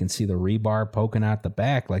here. You can see the rebar poking out the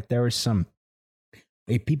back. Like there was some.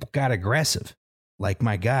 People got aggressive, like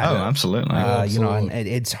my God. Oh, absolutely. And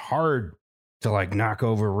it's hard to knock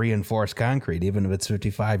over reinforced concrete, even if it's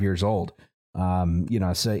 55 years old.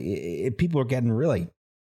 So people are getting really,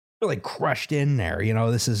 really crushed in there.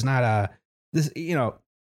 This is not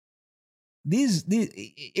these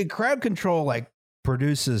crowd control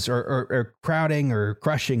produces or crowding or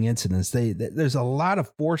crushing incidents. There's a lot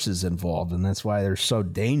of forces involved, and that's why they're so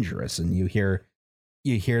dangerous. And you hear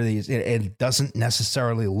these, it doesn't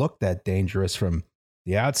necessarily look that dangerous from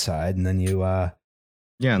the outside. And then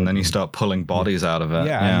and then you start pulling bodies out of it.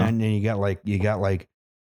 Yeah. And then you got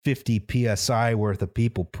 50 PSI worth of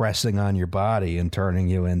people pressing on your body and turning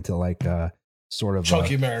you into a sort of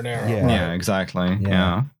chunky marinara. Yeah, exactly.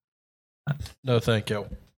 Yeah. No, thank you.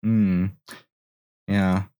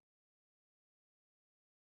 Yeah.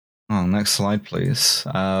 Oh, next slide, please.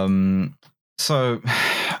 So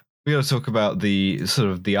we got to talk about the sort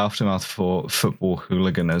of the aftermath for football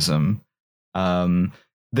hooliganism.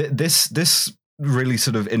 This really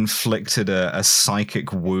sort of inflicted a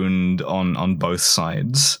psychic wound on both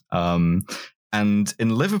sides. And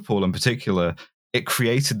in Liverpool in particular, it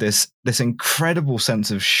created this incredible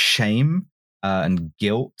sense of shame and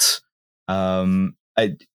guilt. The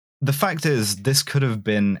fact is, this could have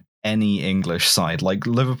been any English side. Like,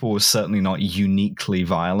 Liverpool was certainly not uniquely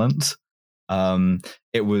violent.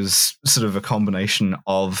 It was sort of a combination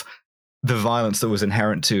of the violence that was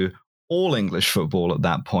inherent to all English football at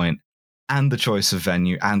that point, and the choice of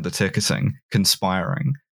venue and the ticketing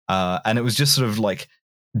conspiring. And it was just sort of like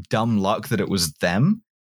dumb luck that it was them.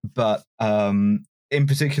 But in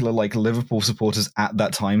particular, like, Liverpool supporters at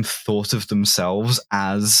that time thought of themselves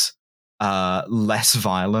as less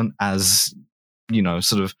violent, as, you know,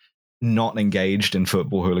 sort of not engaged in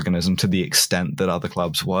football hooliganism to the extent that other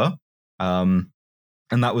clubs were. And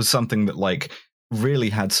that was something that, like, really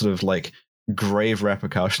had sort of like grave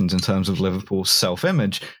repercussions in terms of Liverpool's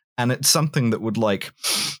self-image. And it's something that would, like,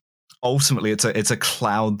 ultimately it's a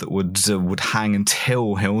cloud that would hang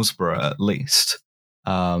until Hillsborough at least.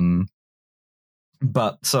 But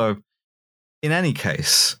so in any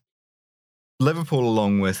case, Liverpool,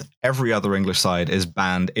 along with every other English side, is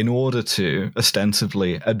banned in order to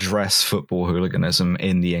ostensibly address football hooliganism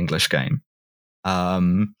in the English game.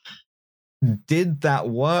 Did that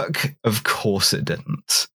work? Of course it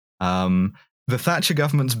didn't. The Thatcher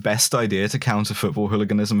government's best idea to counter football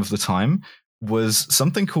hooliganism of the time was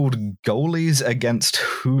something called Goalies Against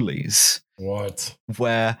Hoolies. What?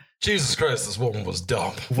 Where... Jesus Christ, this woman was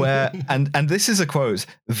dumb. Where, and this is a quote,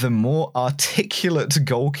 the more articulate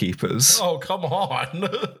goalkeepers... Oh, come on.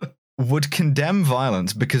 would condemn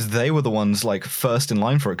violence because they were the ones, like, first in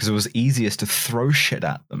line for it, because it was easiest to throw shit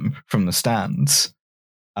at them from the stands.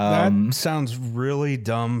 That sounds really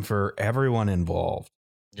dumb for everyone involved.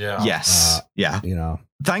 Yeah. Yes. Yeah. You know.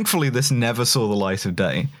 Thankfully, this never saw the light of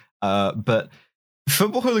day. But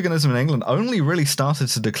football hooliganism in England only really started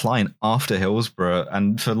to decline after Hillsborough,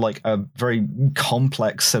 and for, like, a very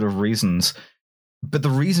complex set of reasons. But the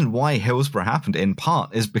reason why Hillsborough happened, in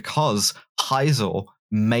part, is because Heysel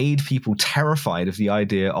made people terrified of the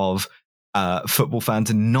idea of football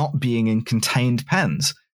fans not being in contained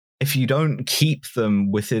pens. If you don't keep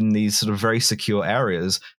them within these sort of very secure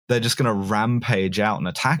areas, they're just going to rampage out and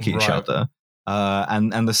attack each other.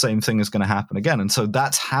 And the same thing is going to happen again. And so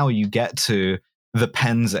that's how you get to the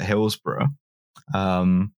pens at Hillsborough.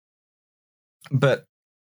 But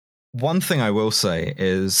one thing I will say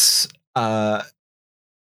is,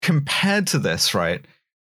 compared to this, right,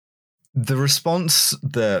 the response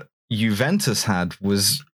that Juventus had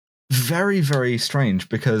was very, very strange,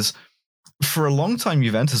 because for a long time,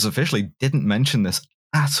 Juventus officially didn't mention this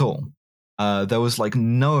at all. There was, like,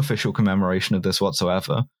 no official commemoration of this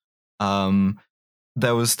whatsoever.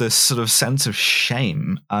 There was this sort of sense of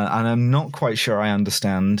shame, and I'm not quite sure I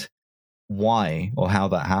understand why or how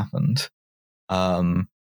that happened. And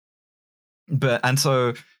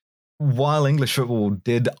so while English football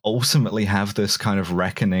did ultimately have this kind of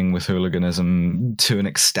reckoning with hooliganism to an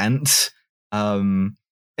extent,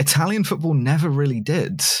 Italian football never really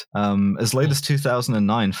did. As late as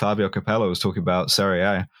 2009, Fabio Capello was talking about Serie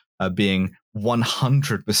A being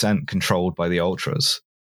 100% controlled by the ultras.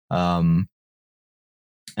 And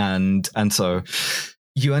so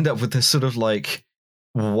you end up with this sort of, like,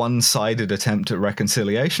 one-sided attempt at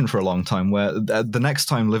reconciliation for a long time, where the next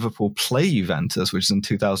time Liverpool play Juventus, which is in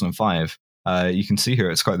 2005, you can see here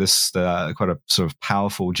it's quite a sort of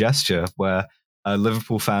powerful gesture where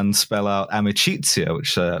Liverpool fans spell out amicizia,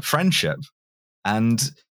 which is friendship. And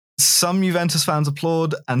some Juventus fans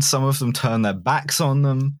applaud, and some of them turn their backs on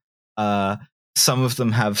them. Some of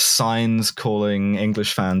them have signs calling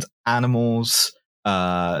English fans animals,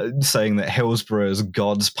 saying that Hillsborough is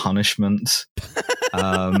God's punishment.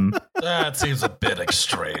 That seems a bit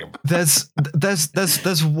extreme. There's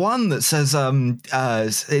one that says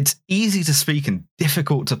it's easy to speak and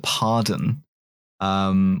difficult to pardon,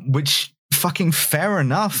 which fucking fair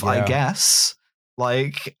enough, I guess.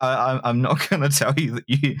 Like, I'm not going to tell you that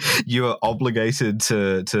you are obligated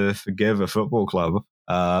to forgive a football club,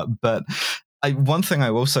 but one thing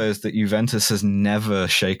I will say is that Juventus has never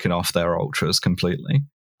shaken off their ultras completely.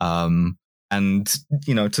 And,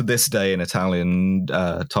 you know, to this day in Italian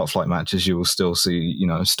top flight matches, you will still see, you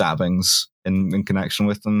know, stabbings in connection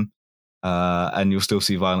with them. And you'll still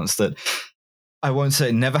see violence that I won't say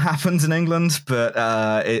it never happens in England, but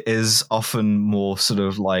it is often more sort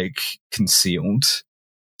of like concealed.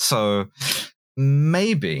 So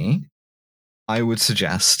maybe I would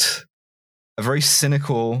suggest a very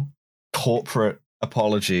cynical corporate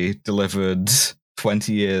apology delivered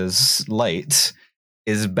 20 years late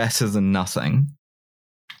is better than nothing.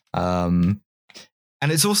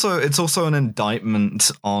 And it's also an indictment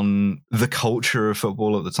on the culture of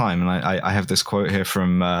football at the time. And I have this quote here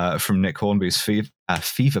from Nick Hornby's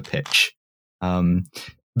Fever Pitch.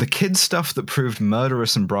 The kid stuff that proved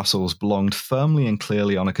murderous in Brussels belonged firmly and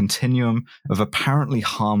clearly on a continuum of apparently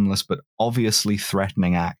harmless but obviously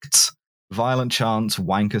threatening acts. Violent chants,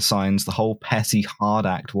 wanker signs, the whole petty hard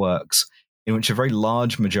act works, in which a very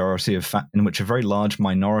large minority of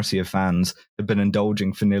fans had been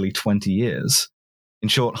indulging for nearly 20 years. In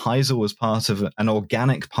short, Heysel was part of an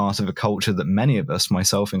organic part of a culture that many of us,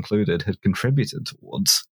 myself included, had contributed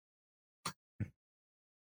towards.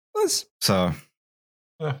 So,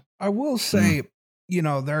 I will say,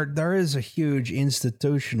 there is a huge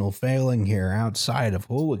institutional failing here outside of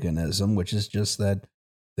hooliganism, which is just that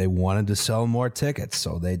they wanted to sell more tickets,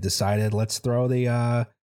 so they decided let's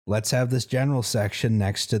have this general section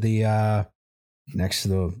next to the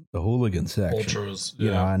hooligan section. Ultras,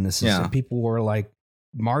 and this is people were like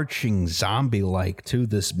marching zombie-like to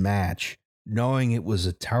this match, knowing it was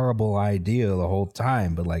a terrible idea the whole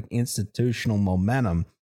time, but like institutional momentum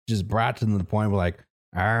just brought them to the point where like,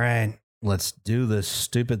 all right, let's do this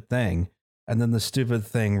stupid thing. And then the stupid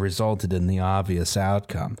thing resulted in the obvious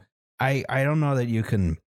outcome. I don't know that you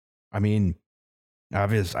can, I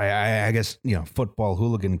guess, football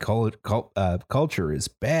hooligan culture is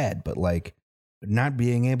bad, but like not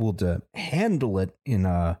being able to handle it in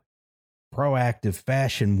a proactive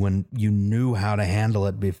fashion when you knew how to handle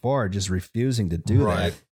it before, just refusing to do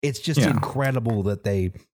that. It's just incredible that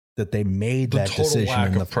they made that decision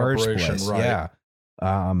in the first place. Right.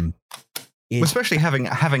 Yeah. Especially having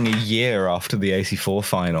a year after the 84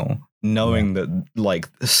 final, knowing that like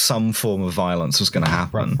some form of violence was going to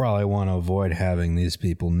happen. Probably want to avoid having these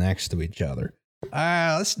people next to each other.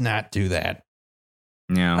 Let's not do that.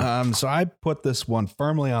 Yeah. So I put this one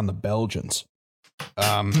firmly on the Belgians.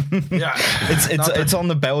 It's on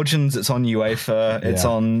the Belgians, it's on UEFA, it's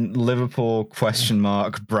on Liverpool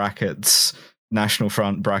brackets National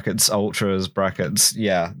Front brackets Ultras brackets.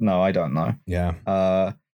 I don't know.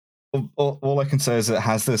 All I can say is it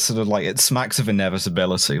has this sort of like, it smacks of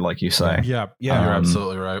inevitability, like you say. You're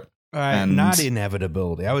absolutely right. Not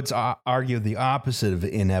inevitability. I would argue the opposite of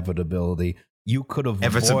inevitability. You could have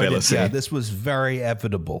avoided. Yeah, this was very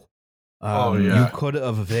evitable. You could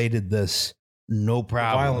have evaded this. No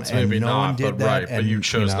problem. Violence, maybe no one did that, right, but you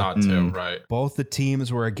chose not to, right? Both the teams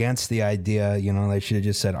were against the idea. They should have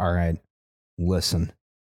just said, all right, listen,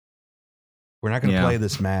 we're not going to play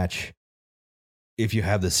this match if you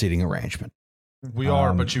have the seating arrangement. We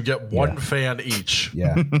are, but you get one fan each.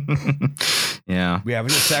 Yeah. Yeah. We have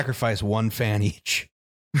to sacrifice one fan each.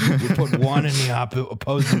 We put one in the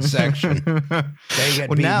opposing section. They get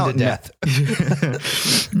beaten to death.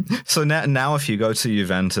 So now, if you go to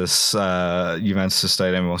Juventus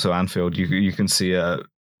Stadium, also Anfield, you can see a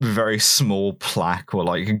very small plaque or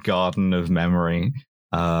like a garden of memory,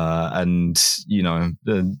 and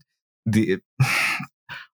the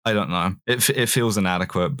I don't know. It feels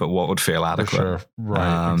inadequate, but what would feel adequate? For sure.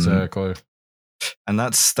 Right. Exactly. And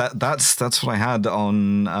that's what I had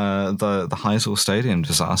on the Heysel Stadium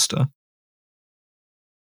disaster.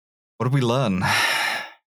 What did we learn?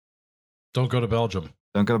 Don't go to Belgium.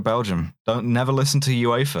 Don't go to Belgium. Never listen to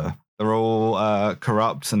UEFA. They're all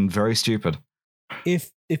corrupt and very stupid.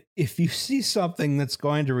 If you see something that's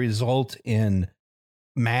going to result in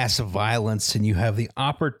massive violence and you have the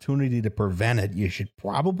opportunity to prevent it, you should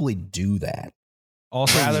probably do that.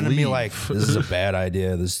 Also, rather than be like, this is a bad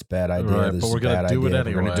idea, this is a bad idea, right, this but is we're a bad idea, we're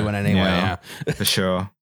going to do it anyway. Yeah. For sure.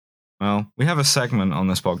 Well, we have a segment on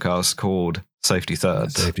this podcast called Safety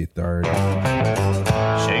Third. Safety Third. Shake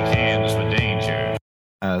hands for danger.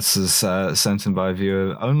 This is sent in by a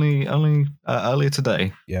viewer only earlier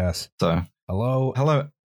today. Yes. So, hello.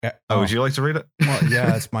 Would you like to read it? Well,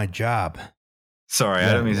 yeah, it's my job. Sorry,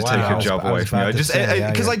 I don't mean to take your job away from you. I just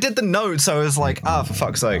because I did the notes, I was like, for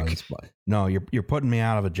fuck's sake. No, you're putting me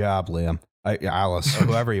out of a job, Liam. Alice,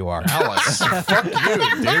 whoever you are. Alice, fuck you,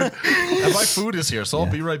 dude. And my food is here, so I'll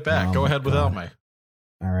be right back. Go ahead without me.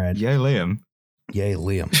 All right. Yay, Liam.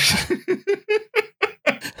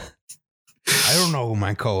 I don't know who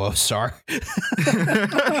my co-hosts are.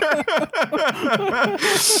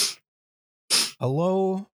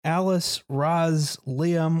 Hello, Alice, Roz,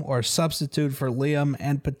 Liam, or substitute for Liam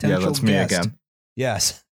and potential guest. Yeah, that's me again.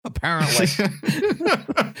 Yes. Apparently.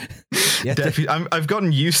 I've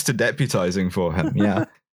gotten used to deputizing for him. Yeah.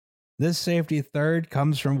 This safety third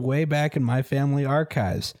comes from way back in my family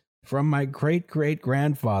archives, from my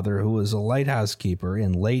great-great-grandfather, who was a lighthouse keeper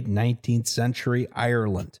in late 19th century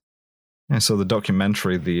Ireland. Yeah, so the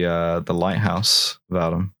documentary, the Lighthouse,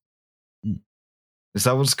 about him. Is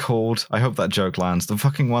that what it's called? I hope that joke lands. The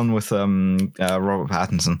fucking one with Robert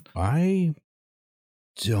Pattinson. I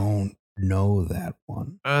don't know that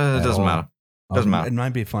one. It doesn't matter. Doesn't matter. It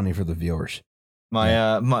might be funny for the viewers.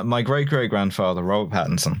 My great-great-grandfather, Robert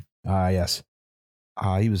Pattinson. Yes.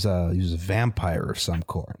 He was a vampire of some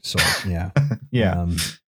sort. Yeah. Yeah.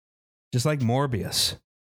 Just like Morbius.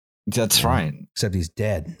 That's right. Except he's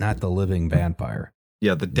dead, not the living vampire.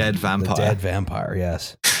 Yeah, the dead vampire. The dead vampire,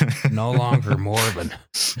 yes. No longer Morbid.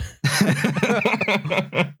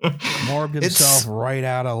 Morbid himself right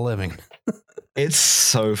out of living. It's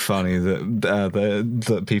so funny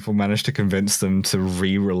that people managed to convince them to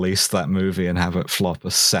re-release that movie and have it flop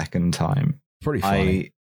a second time. Pretty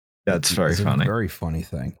funny. That's very funny. A very funny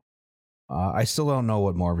thing. I still don't know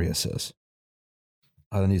what Morbius is.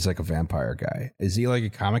 Other than he's like a vampire guy. Is he like a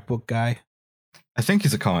comic book guy? I think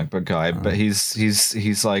he's a comic book guy, but he's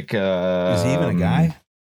like. Is he even a guy?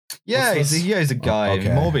 Yeah, he's a guy. Okay.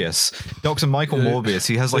 Morbius, Dr. Michael Morbius.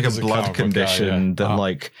 He has like a blood condition that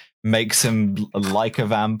like makes him like a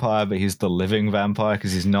vampire, but he's the living vampire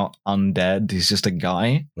because he's not undead. He's just a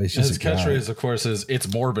guy. His catchphrase, of course, is "It's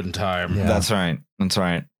Morbin time." Yeah. That's right. That's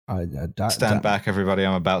right. Stand back, everybody!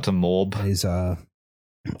 I'm about to morb. He's all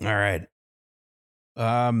right.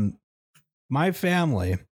 My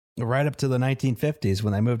family, right up to the 1950s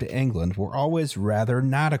when I moved to England, were always rather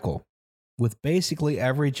nautical, with basically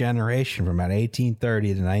every generation from about 1830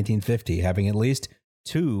 to 1950 having at least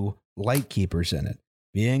 2 light keepers in it,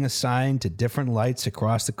 being assigned to different lights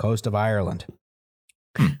across the coast of Ireland.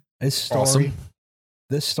 This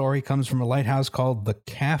story comes from a lighthouse called the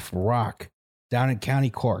Calf Rock down in County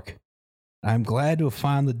Cork. I'm glad to have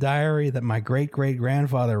found the diary that my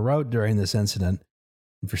great-great-grandfather wrote during this incident,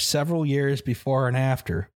 and for several years before and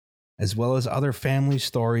after, as well as other family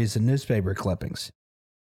stories and newspaper clippings.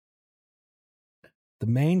 The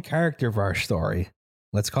main character of our story,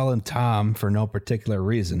 let's call him Tom for no particular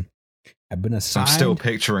reason, had been assigned... I'm still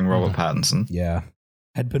picturing Robert Pattinson. Yeah.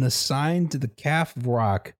 Had been assigned to the Calf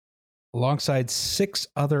Rock alongside 6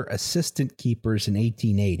 other assistant keepers in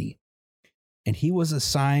 1880. And he was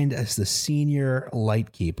assigned as the senior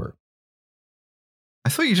light keeper. I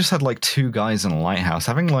thought you just had like 2 guys in a lighthouse.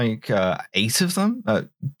 Having like 8 of them?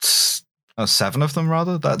 7 of them,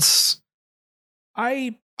 rather? That's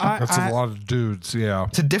a lot of dudes, yeah.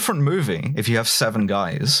 It's a different movie if you have 7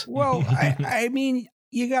 guys. Well, I mean,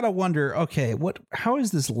 you got to wonder, okay, how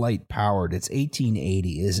is this light powered? It's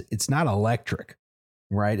 1880. It's not electric,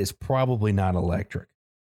 right? It's probably not electric.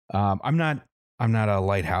 I'm not a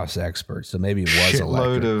lighthouse expert, so maybe it was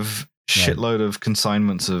electric. Shitload of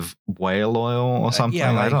consignments of whale oil or something.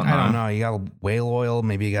 Yeah, like, I don't know. You got whale oil.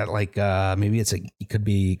 Maybe you got like it could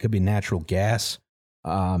be natural gas.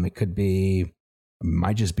 It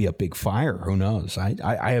might just be a big fire. Who knows? I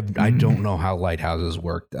don't know how lighthouses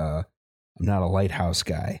worked. I'm not a lighthouse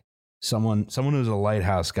guy. Someone who's a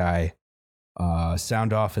lighthouse guy,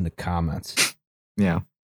 sound off in the comments. Yeah.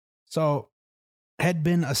 So, had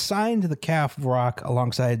been assigned to the Calf Rock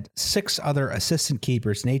alongside 6 other assistant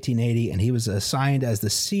keepers in 1880, and he was assigned as the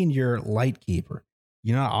senior light keeper.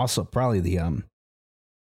 You know, also probably the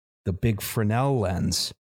big Fresnel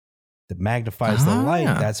lens that magnifies the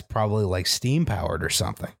light. That's probably like steam powered or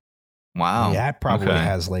something. Wow. Yeah, it probably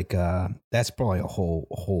has like that's probably a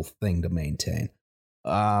whole thing to maintain.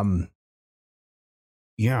 Yeah,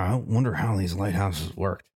 I wonder how these lighthouses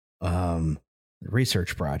worked.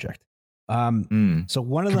 Research project. So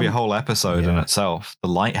one of them could be a whole episode in itself. The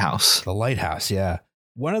lighthouse. The lighthouse, yeah.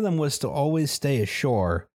 One of them was to always stay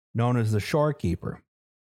ashore, known as the shorekeeper.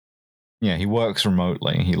 Yeah, he works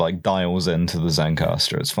remotely. He like dials into the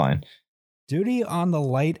Zencastr. It's fine. Duty on the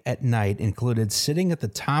light at night included sitting at the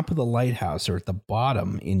top of the lighthouse or at the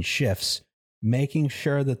bottom in shifts, making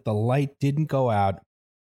sure that the light didn't go out,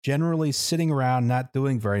 generally sitting around not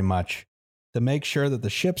doing very much, to make sure that the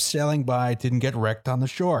ships sailing by didn't get wrecked on the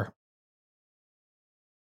shore.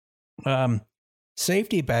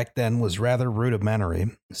 Safety back then was rather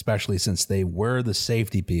rudimentary, especially since they were the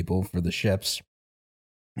safety people for the ships.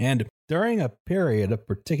 And during a period of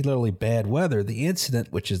particularly bad weather, the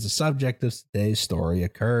incident, which is the subject of today's story,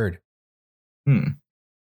 occurred.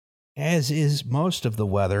 As is most of the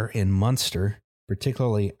weather in Munster,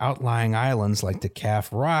 particularly outlying islands like the Calf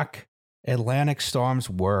Rock, Atlantic storms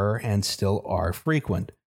were and still are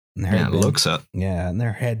frequent, Looks it. Yeah, and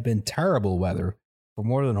there had been terrible weather for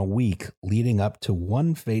more than a week leading up to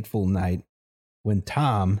one fateful night when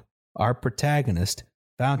Tom, our protagonist,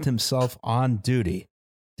 found himself on duty.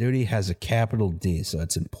 Duty has a capital D, so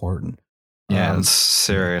it's important. Yeah, it's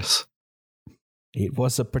serious. It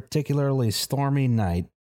was a particularly stormy night,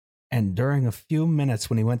 and during a few minutes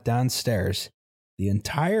when he went downstairs, the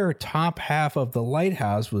entire top half of the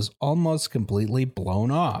lighthouse was almost completely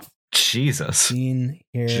blown off. Jesus. Seen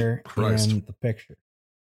here in the picture.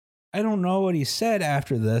 I don't know what he said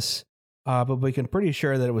after this, but we can pretty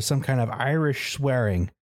sure that it was some kind of Irish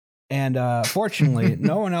swearing. And fortunately,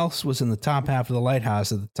 no one else was in the top half of the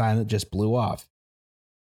lighthouse at the time that just blew off.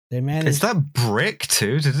 They managed. Is that brick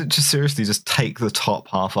too? Did it just seriously just take the top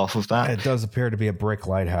half off of that? It does appear to be a brick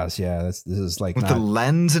lighthouse. Yeah, this is like with the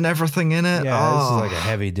lens and everything in it. Yeah, this is like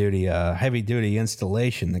a heavy duty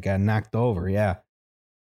installation that got knocked over. Yeah.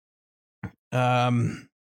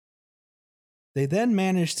 They then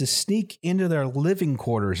managed to sneak into their living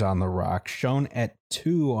quarters on the rock, shown at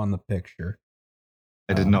 2 on the picture.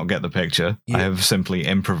 I did not get the picture. Yeah. I have simply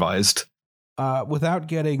improvised. Without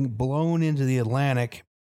getting blown into the Atlantic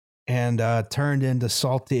and turned into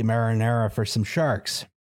salty marinara for some sharks.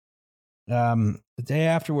 The day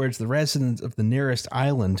afterwards, the residents of the nearest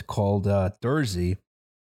island called Dursey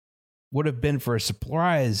would have been for a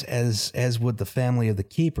surprise, as would the family of the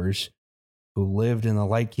keepers, who lived in the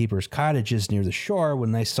lightkeepers' cottages near the shore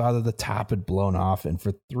when they saw that the top had blown off. And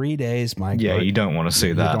for 3 days, you don't want to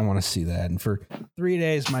see that. You don't want to see that. And for 3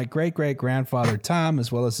 days, my great-great-grandfather Tom,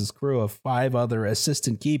 as well as his crew of 5 other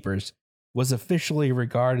assistant keepers, was officially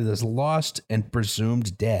regarded as lost and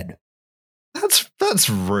presumed dead. That's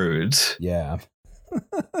rude. Yeah.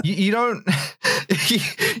 you don't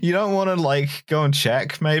want to like go and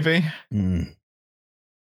check maybe.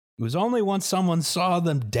 It was only once someone saw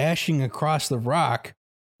them dashing across the rock,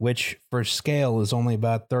 which for scale is only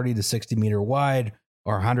about 30 to 60 meter wide,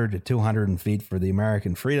 or 100 to 200 feet for the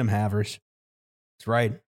American freedom havers. That's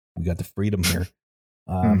right. We got the freedom here.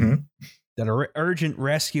 That an urgent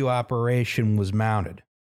rescue operation was mounted.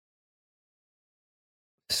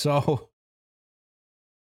 So,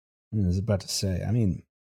 I was about to say,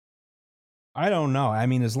 I don't know.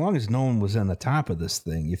 As long as no one was on the top of this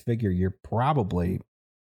thing, you figure you're probably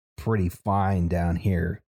pretty fine down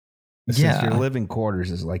here. Since your living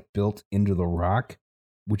quarters is like built into the rock,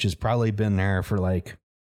 which has probably been there for like,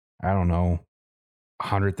 I don't know,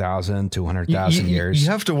 100,000, 200,000 years. You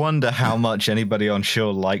have to wonder how much anybody on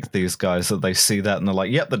shore liked these guys that they see that and they're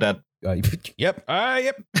like, yep, they're dead. Yep.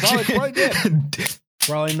 Probably dead.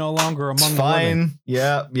 Probably no longer among the living.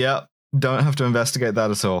 Yeah. Don't have to investigate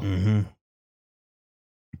that at all. Mm-hmm.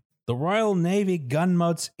 The Royal Navy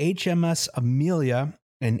gunboats HMS Amelia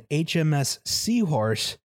and HMS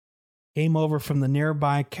Seahorse came over from the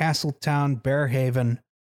nearby Castletown Bearhaven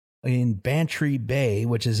in Bantry Bay,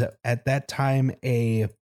 which is at that time a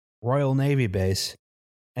Royal Navy base,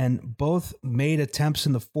 and both made attempts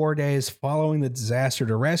in the 4 days following the disaster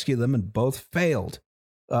to rescue them, and both failed,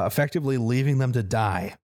 effectively leaving them to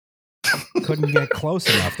die. Couldn't get close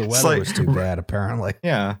enough. The weather was too bad, apparently.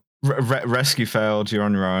 Yeah. Rescue failed. You're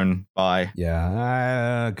on your own. Bye.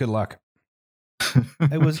 Yeah. Good luck.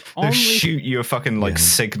 It was only shoot you a fucking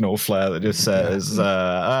signal flare that just says,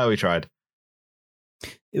 we tried.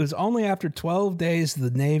 It was only after 12 days of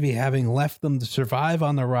the Navy having left them to survive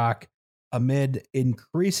on the rock amid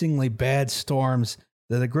increasingly bad storms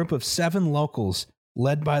that a group of 7 locals,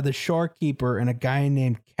 led by the shorekeeper and a guy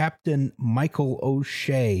named Captain Michael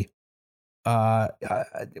O'Shea,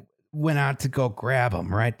 went out to go grab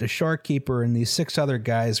them, right? The shorekeeper and these 6 other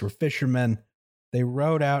guys were fishermen. They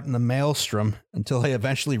rowed out in the maelstrom until they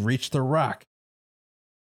eventually reached the rock.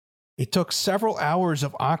 It took several hours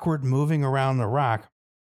of awkward moving around the rock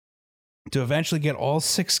to eventually get all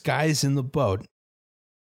 6 guys in the boat,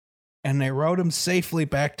 and they rowed them safely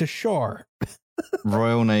back to shore.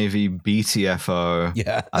 Royal Navy, BTFO.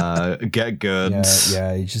 Yeah. Get goods.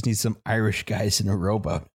 Yeah. You just need some Irish guys in a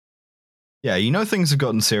rowboat. Yeah, things have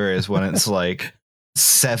gotten serious when it's like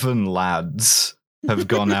 7 lads have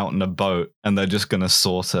gone out in a boat and they're just going to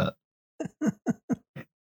sort it.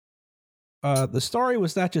 The story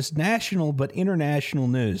was not just national, but international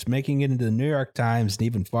news, making it into the New York Times and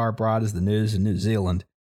even far abroad as the news in New Zealand,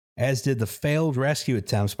 as did the failed rescue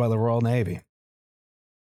attempts by the Royal Navy.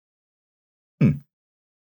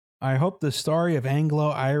 I hope the story of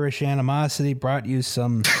Anglo-Irish animosity brought you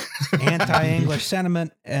some anti-English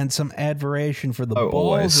sentiment and some admiration for the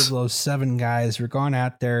balls of those 7 guys who were going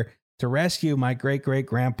out there to rescue my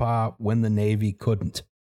great-great-grandpa when the Navy couldn't.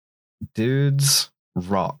 Dudes,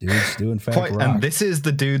 Rock. Dudes do in fact rock. And this is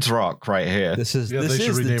the Dudes Rock right here. They should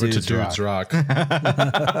rename it to Dudes Rock.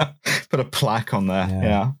 Put a plaque on there.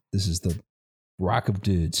 Yeah. This is the Rock of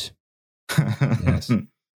Dudes. Yes.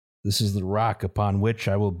 This is the rock upon which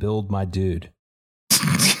I will build my dude.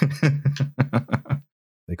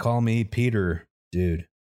 They call me Peter, dude.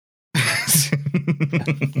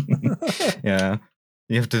 Yeah.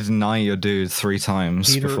 You have to deny your dude 3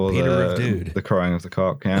 times before the crowing of the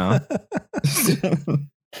cock. Yeah.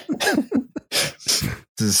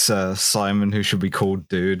 This is Simon, who should be called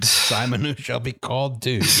Dude. Simon, who shall be called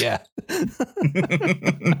Dude. Yeah.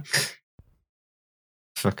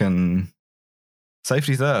 Fucking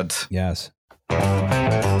safety third. Yes. Shake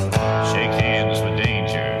hands with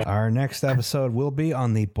danger. Our next episode will be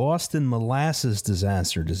on the Boston molasses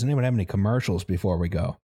disaster. Does anyone have any commercials before we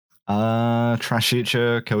go? Trash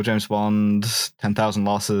Future, Kill James Bond, 10,000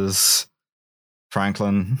 Losses,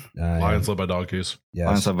 Franklin. Lions Led by Donkeys. Yes.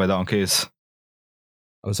 Lions Led by Donkeys.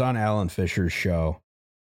 I was on Alan Fisher's show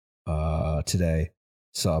today,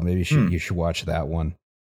 so maybe you should watch that one.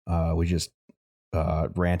 We just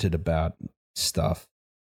ranted about stuff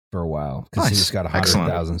for a while because he's got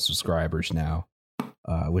 100,000 subscribers now,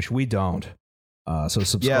 which we don't. So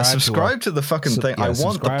subscribe to the fucking thing. I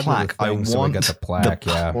want the plaque. I want the plaque.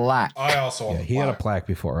 The plaque. I also want the plaque. He had a plaque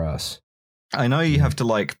before us. I know you have to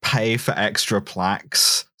like pay for extra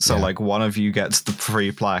plaques. So like one of you gets the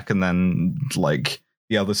free plaque and then like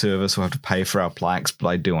the other 2 of us will have to pay for our plaques, but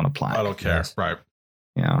I do want a plaque. I don't care. Yes. Right.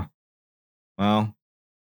 Yeah. Well,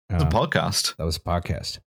 it's a podcast. That was a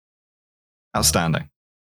podcast. Outstanding.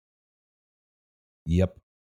 Yep.